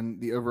favorite, and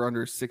the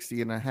over/under is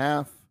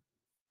 60.5.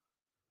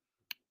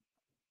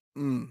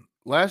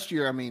 Last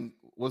year,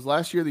 was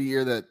last year the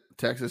year that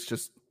Texas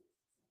just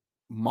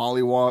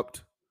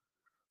mollywopped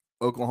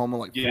Oklahoma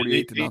like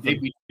 48-0? They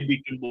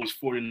beat them boys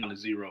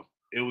 49-0.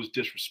 It was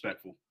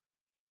disrespectful.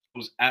 It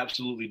was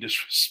absolutely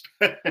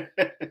disrespectful.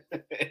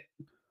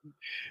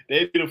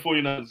 They beat them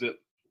 49-0.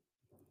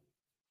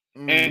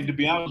 And to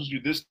be honest with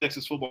you, this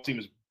Texas football team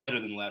is better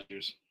than last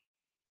year's.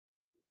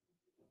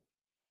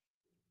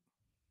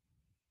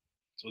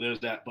 So there's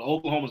that. But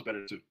Oklahoma's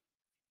better too.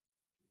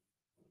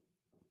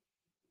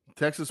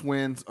 Texas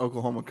wins,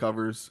 Oklahoma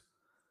covers.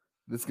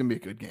 This is gonna be a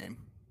good game.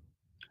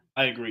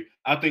 I agree.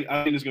 I think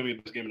it's gonna be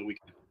the best game of the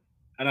weekend.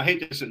 And I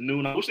hate this at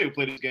noon. I wish they would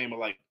play this game at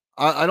like.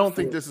 I don't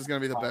think this is gonna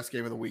be the best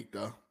game of the week,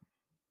 though.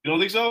 You don't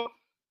think so?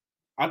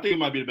 I think it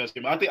might be the best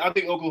game. I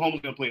think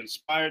Oklahoma's gonna play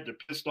inspired. They're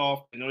pissed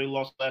off. They know they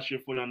lost last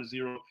year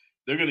 49-0.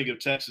 They're gonna give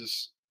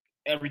Texas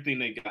everything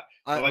they got.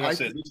 But like I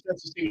said, this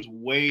Texas team is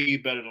way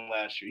better than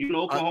last year. Even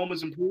though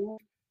Oklahoma's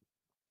improved,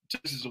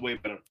 Texas is way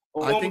better.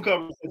 Oklahoma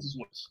covers, Texas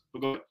wins. But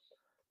go ahead.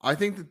 I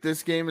think that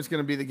this game is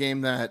going to be the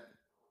game that,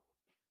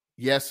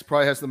 yes,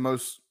 probably has the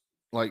most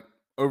like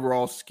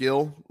overall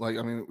skill. Like,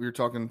 we were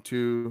talking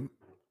to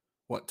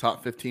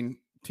top 15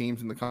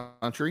 teams in the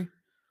country.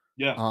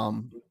 Yeah.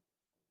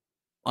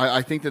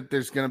 I think that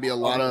there's going to be a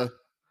lot of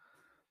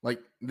like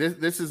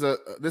this is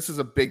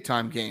a big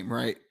time game,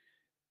 right?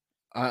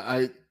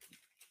 I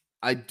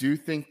do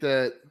think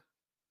that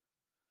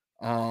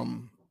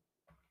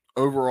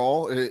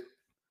overall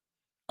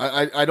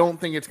I don't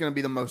think it's going to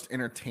be the most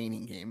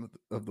entertaining game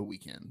of the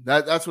weekend.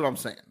 That's what I'm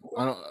saying.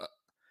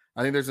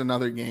 I think there's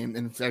another game,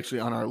 and it's actually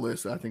on our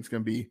list that I think is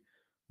going to be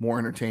more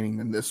entertaining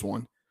than this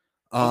one.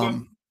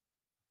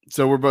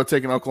 So we're both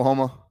taking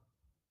Oklahoma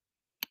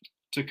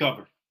to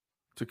cover.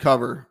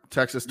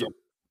 Texas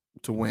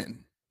to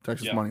win.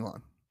 Texas money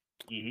line.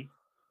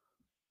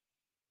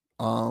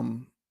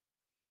 Mm-hmm.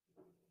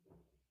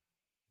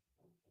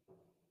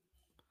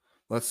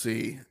 Let's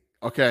see.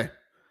 Okay.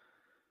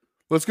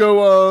 Let's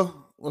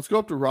go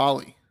up to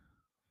Raleigh.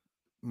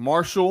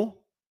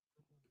 Marshall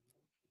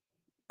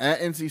at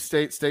NC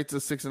State. State's a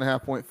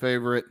 6.5-point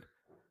favorite.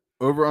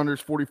 Over/under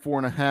is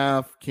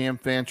 44.5. Cam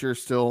Fancher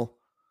still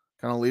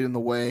kind of leading the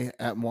way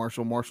at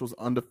Marshall. Marshall's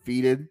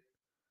undefeated.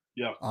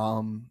 Yeah.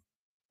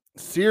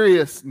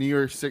 Serious New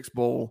Year's Six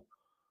Bowl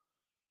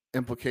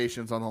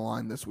implications on the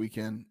line this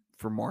weekend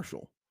for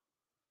Marshall.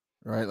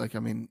 Right?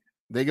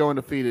 They go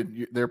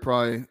undefeated. They're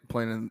probably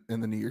playing in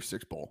the New Year's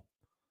Six Bowl.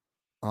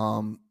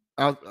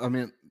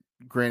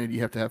 Granted, you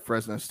have to have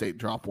Fresno State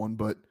drop one,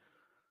 but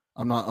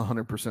I'm not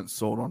 100%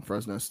 sold on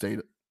Fresno State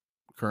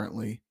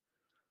currently.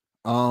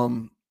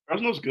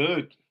 Fresno's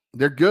good.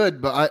 They're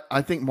good, but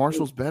I think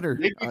Marshall's better.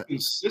 They've been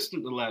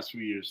consistent the last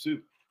few years too.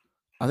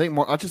 I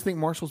just think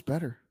Marshall's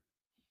better.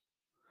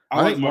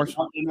 I want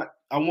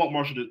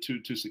Marshall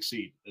to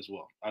succeed as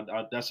well.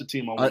 That's the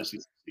team I want to see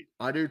succeed.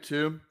 I do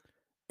too.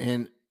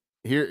 And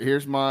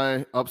here's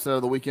my upset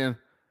of the weekend.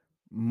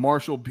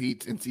 Marshall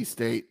beats NC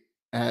State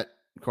at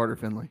Carter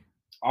Finley.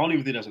 I don't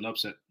even think that's an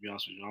upset, to be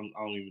honest with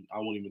you. I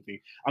won't even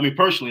think.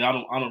 Personally, I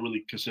don't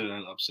really consider that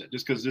an upset.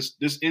 Just because this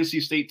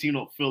NC State team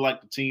don't feel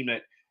like the team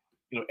that,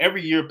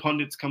 every year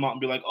pundits come out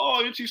and be like,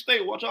 "Oh, NC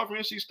State, watch out for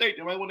NC State.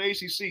 They might win the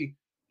ACC."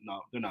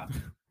 No, they're not.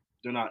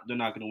 They're not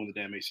going to win the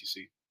damn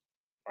ACC.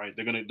 All right,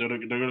 they're gonna go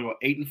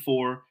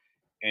 8-4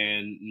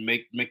 and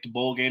make the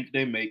bowl game that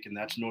they make, and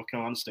that's North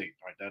Carolina State.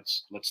 All right,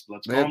 let's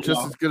they have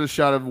just as good a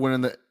shot of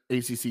winning the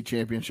ACC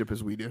championship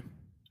as we do.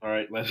 All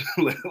right,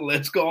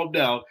 let's calm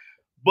down.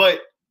 But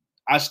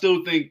I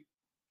still think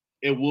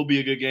it will be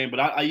a good game.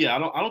 But I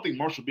don't think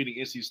Marshall beating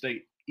NC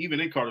State, even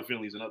in Carter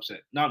Finley, is an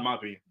upset. Not in my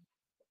opinion.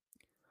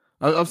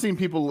 I've seen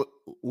people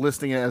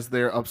listing it as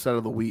their upset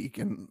of the week,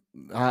 and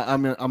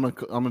I'm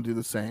gonna do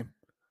the same.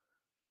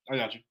 I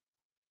got you.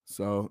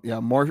 So yeah,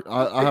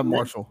 I have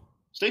Marshall.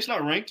 State's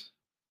not ranked.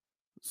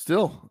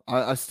 Still,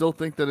 I still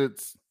think that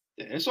it's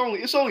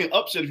only an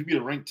upset if you beat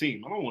a ranked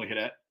team. I don't want to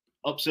hear that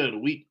upset of the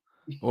week.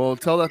 Well,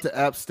 tell that to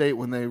App State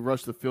when they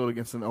rush the field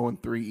against an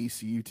 0-3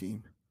 ECU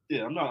team.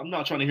 Yeah, I'm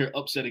not trying to hear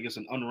upset against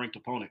an unranked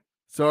opponent.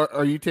 So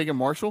are you taking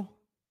Marshall?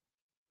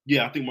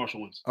 Yeah, I think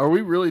Marshall wins. Are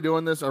we really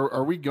doing this?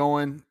 Are we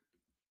going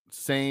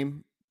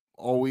same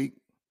all week?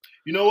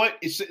 You know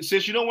what?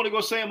 Since you don't want to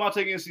go same, I'll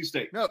take NC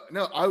State. No,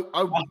 I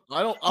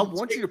don't. I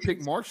want you to pick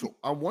Marshall.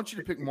 I want you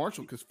to pick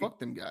Marshall because fuck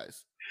them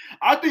guys.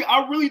 I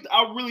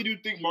really do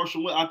think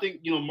Marshall wins. I think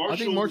Marshall. I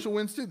think Marshall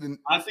wins too. Then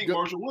I think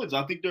Marshall wins.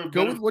 I think they're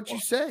go with what you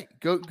say.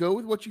 Go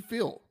with what you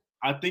feel.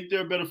 I think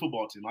they're a better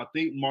football team. I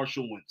think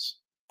Marshall wins.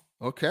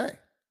 Okay.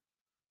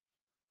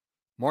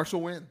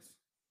 Marshall wins.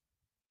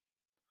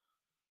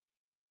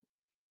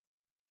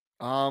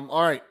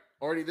 All right.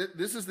 Already,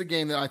 this is the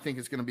game that I think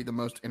is going to be the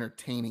most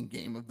entertaining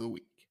game of the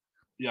week.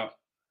 Yeah.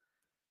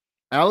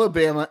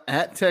 Alabama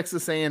at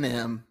Texas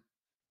A&M.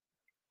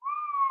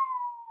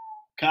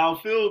 Kyle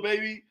Field,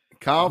 baby.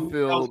 Kyle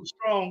Field,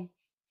 strong.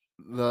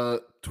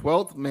 The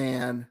 12th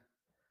man.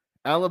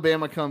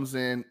 Alabama comes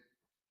in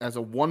as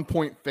a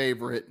 1-point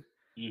favorite.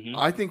 Mm-hmm.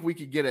 I think we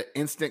could get an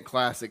instant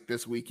classic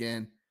this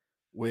weekend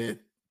with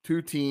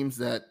two teams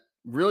that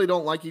really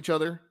don't like each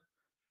other.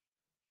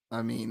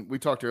 I mean, we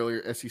talked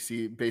earlier,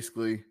 SEC,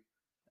 basically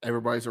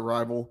everybody's a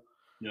rival.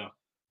 Yeah.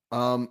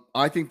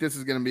 I think this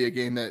is going to be a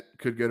game that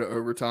could go to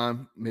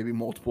overtime, maybe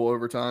multiple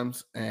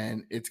overtimes,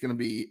 and it's going to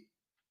be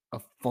a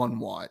fun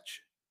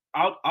watch.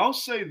 I'll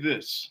say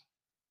this.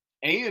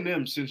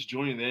 A&M, since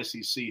joining the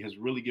SEC, has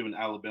really given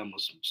Alabama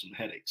some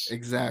headaches.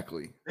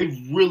 Exactly. They've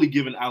really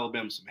given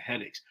Alabama some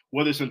headaches,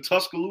 whether it's in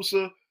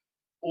Tuscaloosa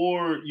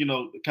or,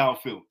 Kyle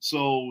Field.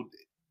 So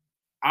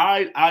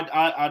I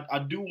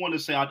do want to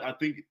say I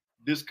think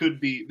this could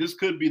be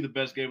the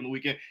best game of the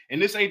weekend.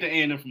 And this ain't the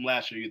A&M from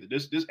last year either.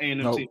 This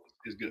A&M team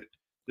is good.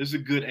 This is a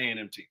good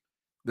A&M team.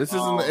 This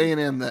isn't the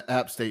A&M that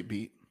App State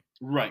beat.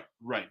 Right.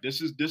 This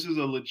is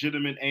a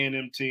legitimate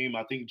A&M team.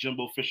 I think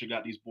Jimbo Fisher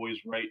got these boys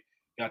right.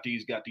 Got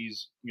these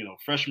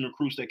freshman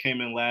recruits that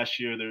came in last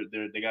year.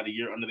 They got a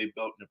year under their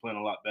belt and they're playing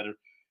a lot better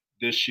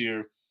this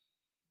year.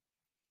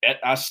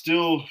 I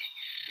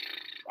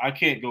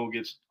can't go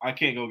against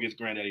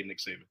Granddaddy Nick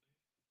Saban.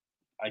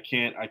 I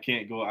can't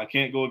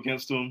go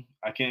against them.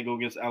 I can't go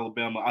against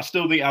Alabama. I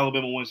still think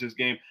Alabama wins this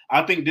game.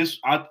 I think this.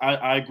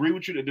 I agree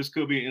with you that this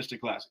could be an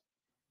instant classic,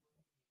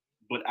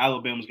 but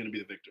Alabama's going to be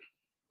the victor.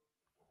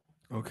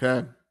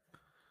 Okay.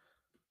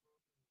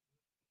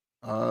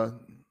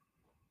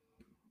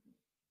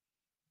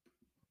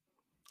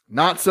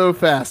 Not so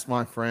fast,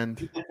 my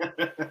friend.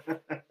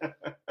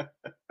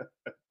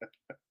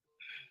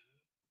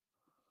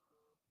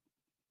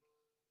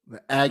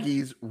 The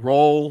Aggies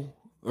roll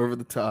over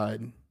the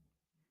Tide.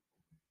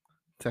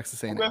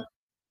 Texas A&M. Okay.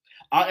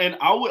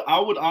 I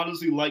would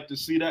honestly like to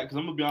see that because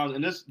I'm gonna be honest,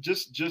 and this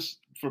just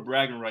for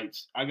bragging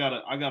rights. I got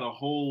a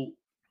whole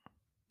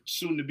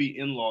soon-to-be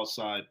in-law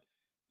side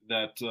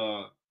that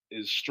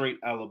is straight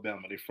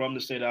Alabama. They're from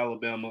the state of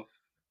Alabama.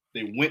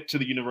 They went to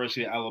the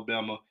University of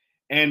Alabama,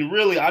 and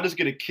really, I just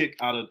get a kick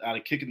out of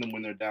kicking them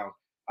when they're down.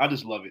 I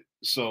just love it.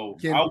 So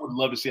I would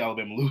love to see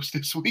Alabama lose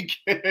this weekend.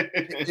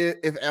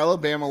 If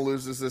Alabama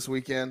loses this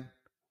weekend,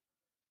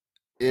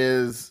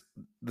 is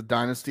the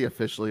dynasty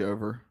officially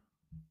over?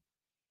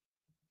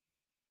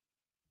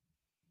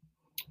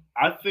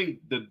 I think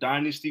the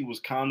dynasty was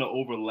kind of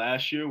over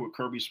last year with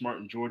Kirby Smart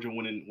and Georgia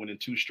winning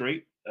 2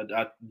 straight.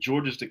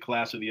 Georgia's the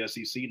class of the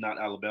SEC, not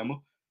Alabama.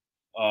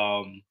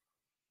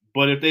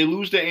 But if they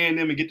lose to A&M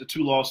and get to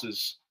 2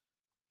 losses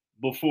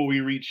before we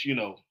reach,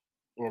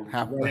 or the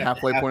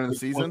halfway point of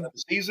the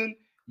season,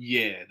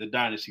 yeah, the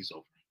dynasty's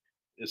over.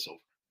 It's over.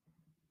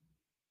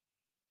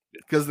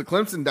 Because the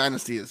Clemson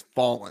dynasty has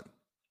fallen.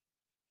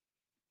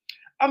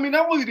 I mean,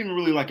 that wasn't even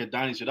really like a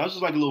dynasty. That was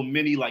just like a little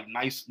mini, like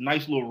nice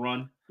little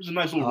run. It was a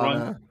nice little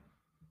run.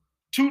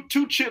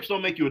 Two chips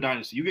don't make you a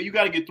dynasty. You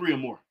got to get 3 or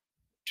more.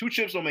 2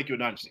 chips don't make you a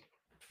dynasty.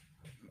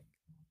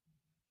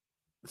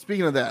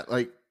 Speaking of that,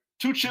 like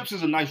 2 chips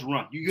is a nice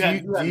run. Do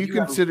you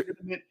consider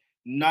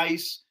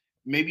nice,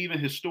 maybe even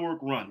historic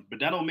run, but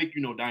that don't make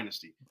you no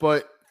dynasty.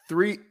 But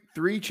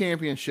three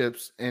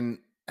championships in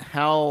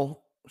how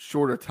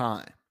short a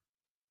time?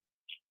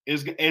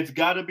 It's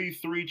got to be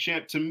 3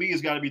 To me,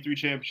 it's got to be 3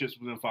 championships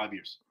within 5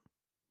 years.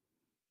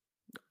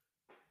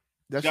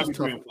 That's just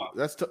tough.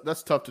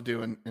 That's tough to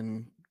do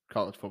in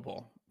college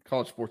football,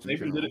 college sports in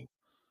general. Did it.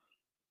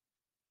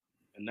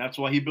 And that's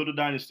why he built a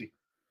dynasty.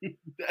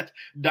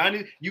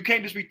 You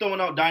can't just be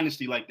throwing out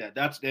dynasty like that.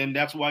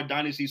 That's why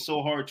dynasty is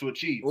so hard to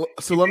achieve. Well,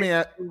 so let me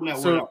ask.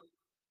 So,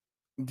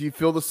 do you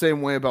feel the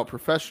same way about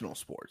professional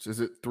sports?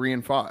 Is it 3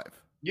 and 5?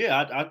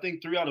 Yeah, I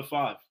think 3 out of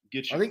 5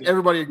 gets you. I think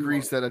everybody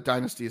agrees that a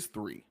dynasty is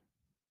 3.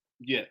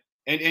 Yeah,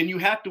 and you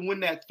have to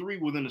win that 3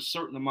 within a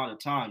certain amount of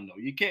time, though.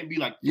 You can't be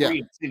like 3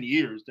 in 10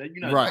 years. That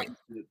you're not right.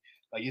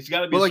 Like it's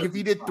got to be. But like if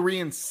you did 3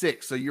 and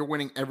 6, so you're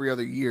winning every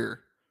other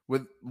year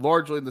with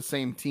largely the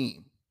same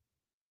team.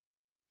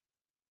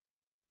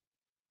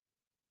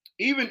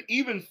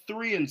 Even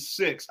 3 and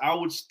 6, I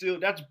would still.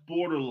 That's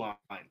borderline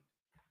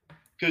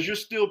because you're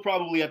still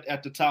probably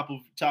at the top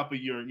of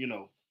your,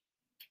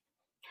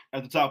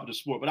 at the top of the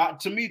sport. But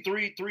to me,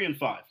 3 and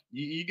 5,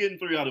 you're getting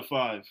 3 out of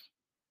 5.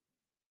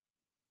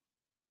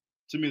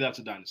 To me, that's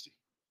a dynasty.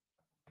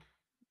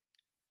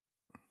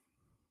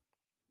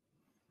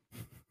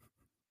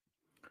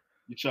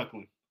 You're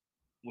chuckling.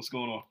 What's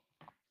going on?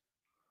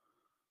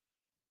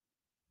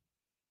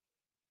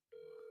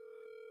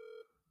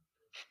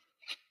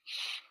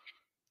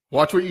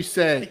 Watch what you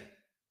say.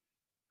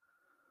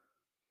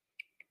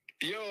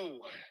 Yo.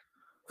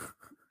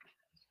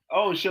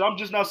 Oh shit! I'm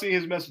just now seeing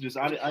his messages.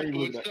 I didn't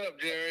look What's up,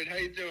 Jared? How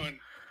you doing?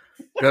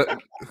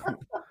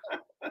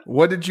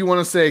 What did you want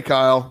to say,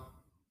 Kyle?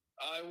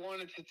 I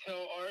wanted to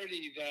tell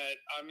Artie that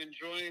I'm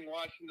enjoying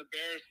watching the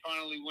Bears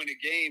finally win a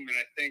game, and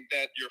I think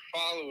that your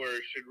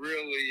followers should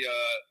really,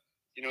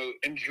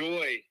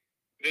 enjoy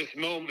this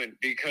moment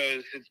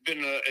because it's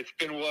been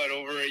what,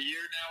 over a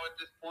year now at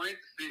this point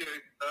to see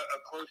a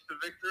close to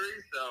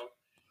victory. So,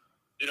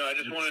 I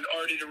just wanted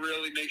Artie to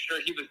really make sure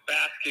he was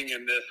basking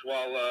in this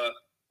while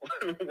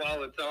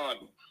while it's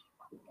on.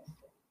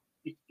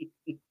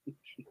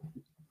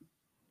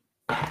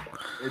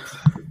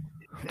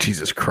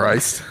 Jesus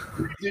Christ!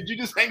 Did you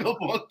just hang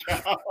up on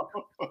Cal?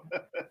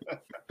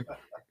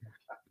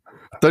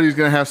 Thought he was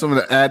going to have something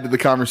to add to the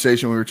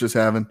conversation we were just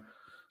having.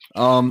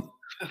 All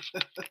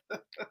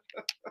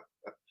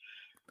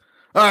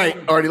right,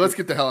 Artie, let's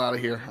get the hell out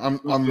of here. I'm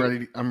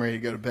ready. I'm ready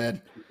to go to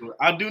bed.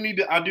 I do need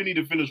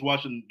to finish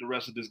watching the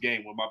rest of this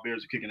game where my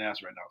Bears are kicking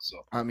ass right now.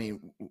 So I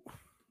mean,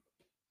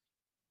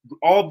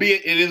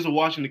 albeit it is a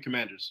Washington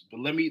Commanders, but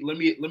let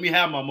me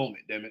have my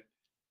moment. Damn it!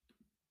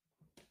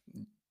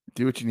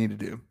 Do what you need to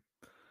do.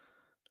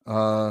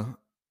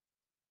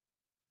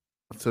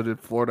 So did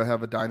Florida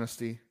have a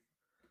dynasty?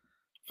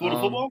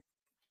 Florida football?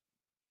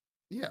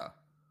 Yeah.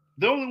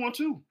 They only won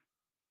 2.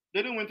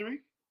 They didn't win 3.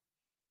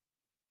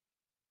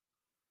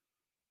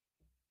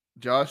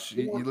 Josh,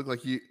 you look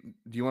like you.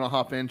 Do you want to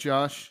hop in,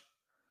 Josh?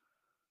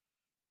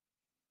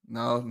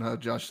 No.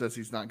 Josh says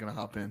he's not going to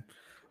hop in.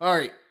 All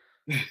right.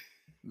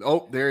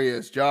 Oh, there he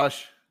is,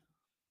 Josh.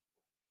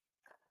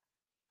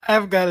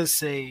 I've got to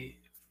say,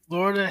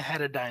 Florida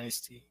had a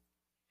dynasty,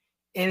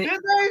 and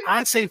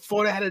I'd say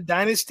Florida had a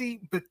dynasty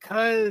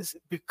because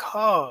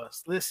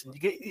listen,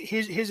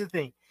 here's the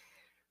thing.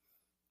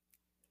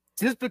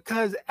 Just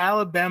because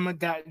Alabama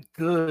got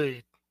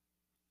good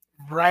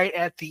right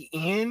at the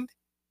end,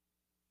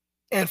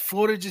 and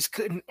Florida just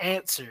couldn't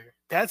answer.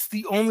 That's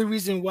the only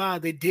reason why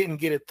they didn't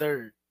get a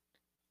third.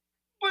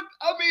 But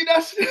I mean,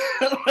 that's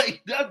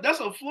that's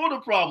a Florida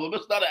problem.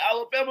 It's not an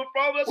Alabama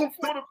problem. That's a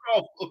Florida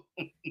problem.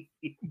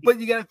 But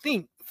you got to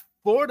think,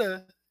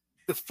 Florida,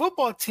 the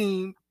football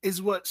team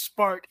is what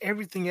sparked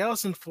everything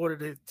else in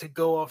Florida to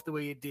go off the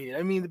way it did.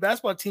 I mean, the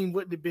basketball team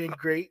wouldn't have been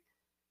great.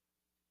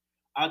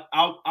 I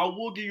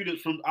will give you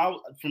this from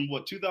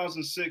what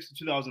 2006 to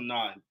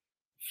 2009.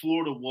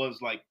 Florida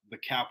was like the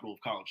capital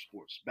of college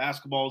sports.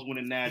 Basketball was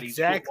winning natties,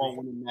 exactly. Football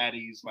winning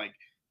natties. Like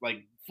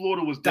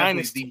Florida was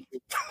definitely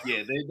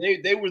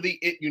they were the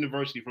it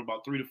university for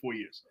about 3 to 4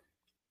 years.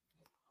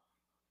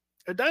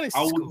 A dynasty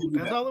school.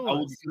 That's all it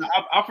was.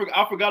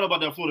 I forgot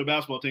about that Florida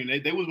basketball team.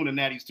 They was winning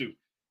natties too,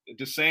 at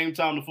the same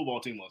time the football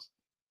team was.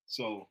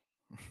 So,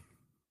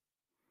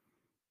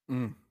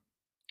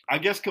 I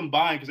guess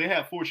combined, because they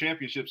had 4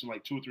 championships in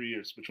like 2 or 3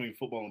 years between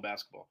football and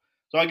basketball.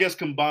 So I guess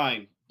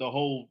combined, the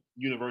whole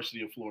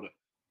University of Florida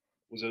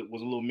was a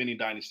little mini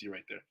dynasty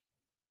right there.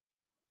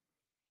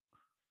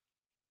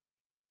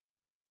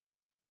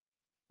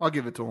 I'll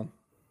give it to him.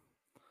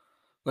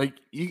 Like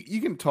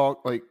you can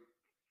talk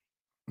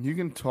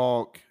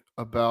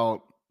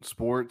about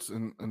sports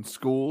and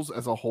schools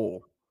as a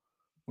whole.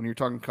 When you're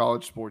talking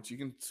college sports, you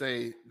can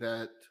say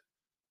that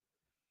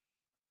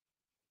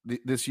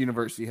this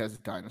university has a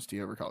dynasty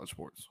over college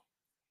sports,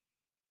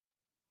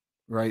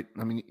 right?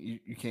 I mean,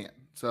 you can't.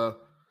 So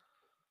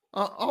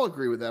I'll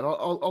agree with that.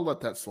 I'll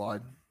let that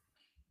slide.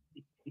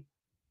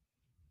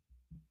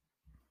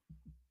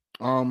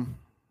 All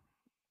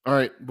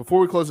right. Before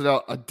we close it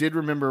out, I did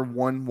remember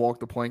one walk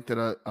the plank that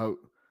I don't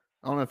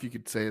know if you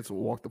could say it's a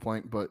walk the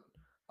plank, but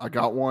I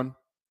got one.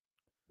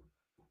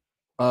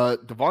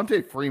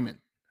 Devontae Freeman.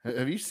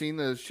 Have you seen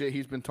the shit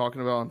he's been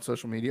talking about on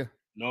social media?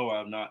 No, I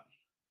have not.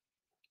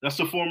 That's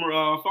the former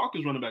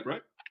Falcons running back,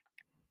 right?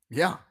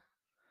 Yeah.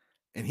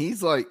 And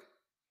he's like,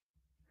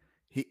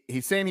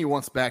 he's saying he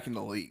wants back in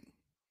the league.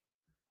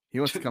 He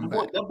wants to come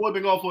back. That boy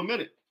been gone for a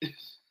minute.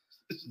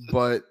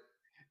 But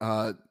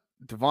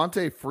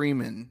Devontae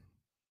Freeman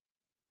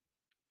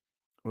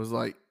was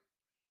like,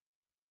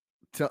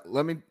 tell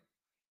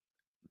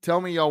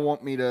me y'all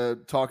want me to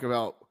talk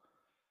about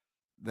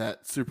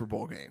that Super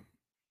Bowl game.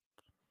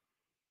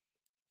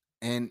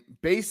 And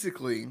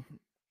basically,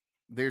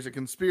 there's a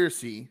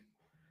conspiracy.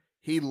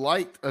 He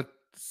liked a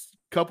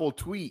couple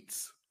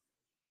tweets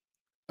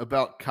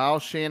about Kyle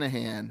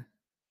Shanahan,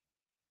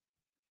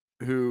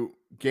 who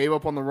gave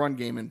up on the run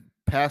game and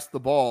passed the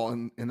ball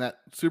in that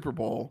Super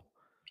Bowl.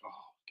 Oh,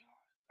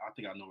 God. I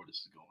think I know where this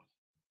is going.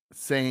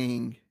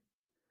 Saying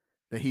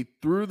that he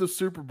threw the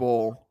Super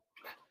Bowl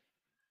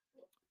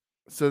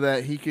so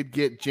that he could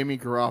get Jimmy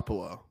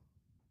Garoppolo.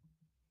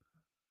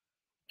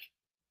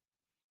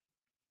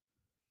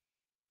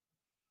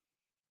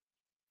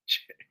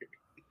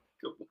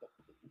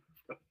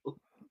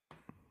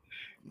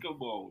 Come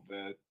on,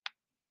 man.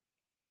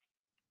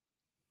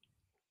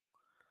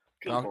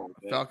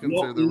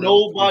 Falcons are the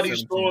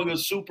nobody's throwing a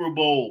Super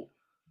Bowl.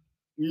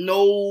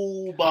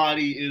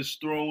 Nobody is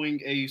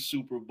throwing a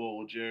Super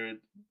Bowl, Jared.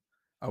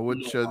 I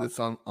would show this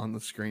on the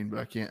screen, but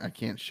I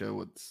can't show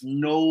what's.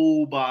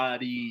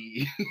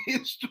 Nobody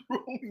is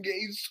throwing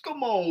a.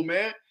 Come on,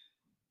 man.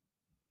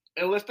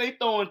 Unless they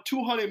throwing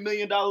 $200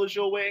 million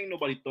your way, ain't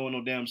nobody throwing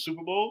no damn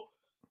Super Bowl.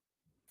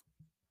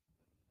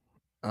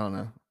 I don't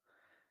know.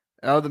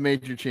 Out of the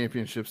major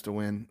championships to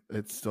win,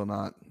 it's still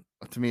not.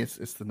 To me, it's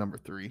the number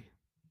 3.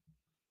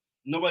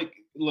 Nobody.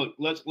 look,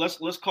 let's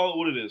call it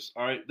what it is.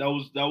 All right, that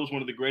was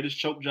one of the greatest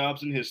choke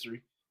jobs in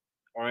history.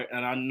 All right,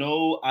 and I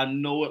know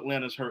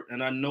Atlanta's hurt,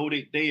 and I know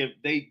they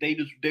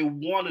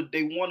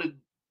wanted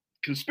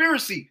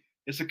conspiracy.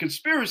 It's a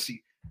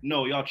conspiracy.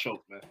 No, y'all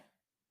choked, man.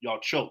 Y'all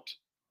choked.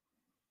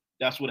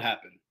 That's what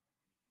happened.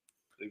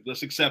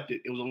 Let's accept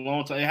it. It was a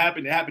long time.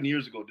 It happened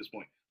years ago at this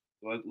point.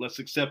 Let's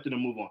accept it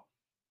and move on.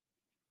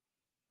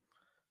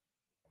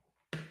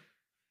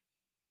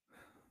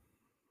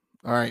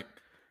 All right.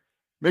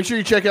 Make sure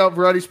you check out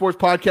Variety Sports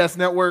Podcast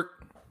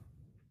Network.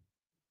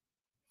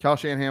 Kyle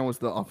Shanahan was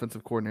the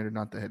offensive coordinator,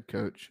 not the head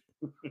coach.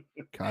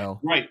 Kyle.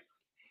 Right.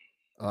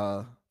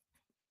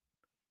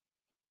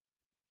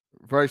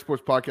 Variety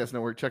Sports Podcast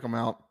Network. Check them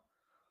out.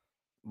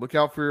 Look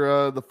out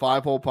for the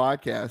 5-Hole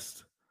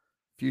Podcast,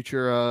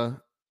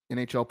 future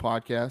NHL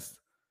podcast,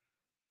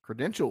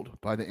 credentialed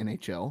by the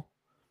NHL,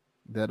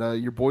 that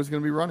your boy's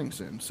going to be running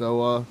soon.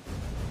 So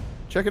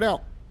check it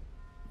out.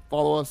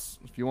 Follow us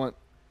if you want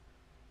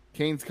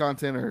Canes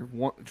content or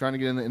trying to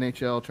get in the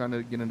NHL, trying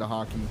to get into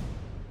hockey.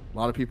 A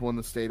lot of people in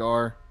the state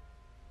are.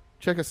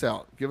 Check us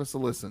out. Give us a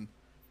listen.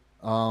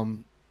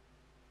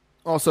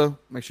 Also,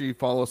 make sure you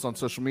follow us on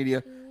social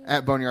media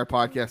at Boneyard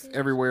Podcast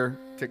everywhere.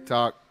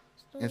 TikTok,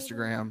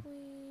 Instagram,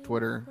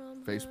 Twitter,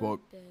 Facebook.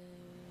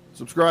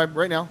 Subscribe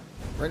right now.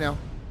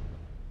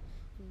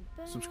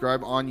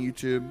 Subscribe on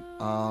YouTube.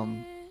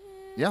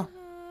 Yeah.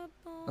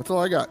 That's all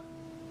I got.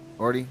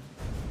 Artie,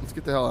 let's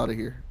get the hell out of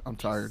here. I'm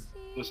tired.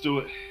 Let's do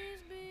it.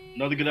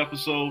 Another good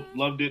episode.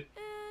 Loved it.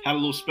 Had a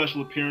little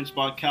special appearance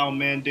by Cal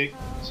Mandick.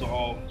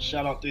 So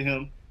shout out to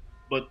him.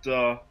 But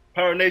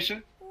Pirate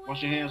Nation,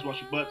 wash your hands,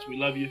 wash your butts. We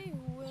love you.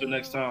 Until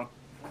next time.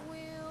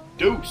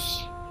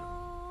 Deuce.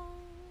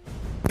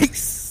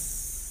 Peace.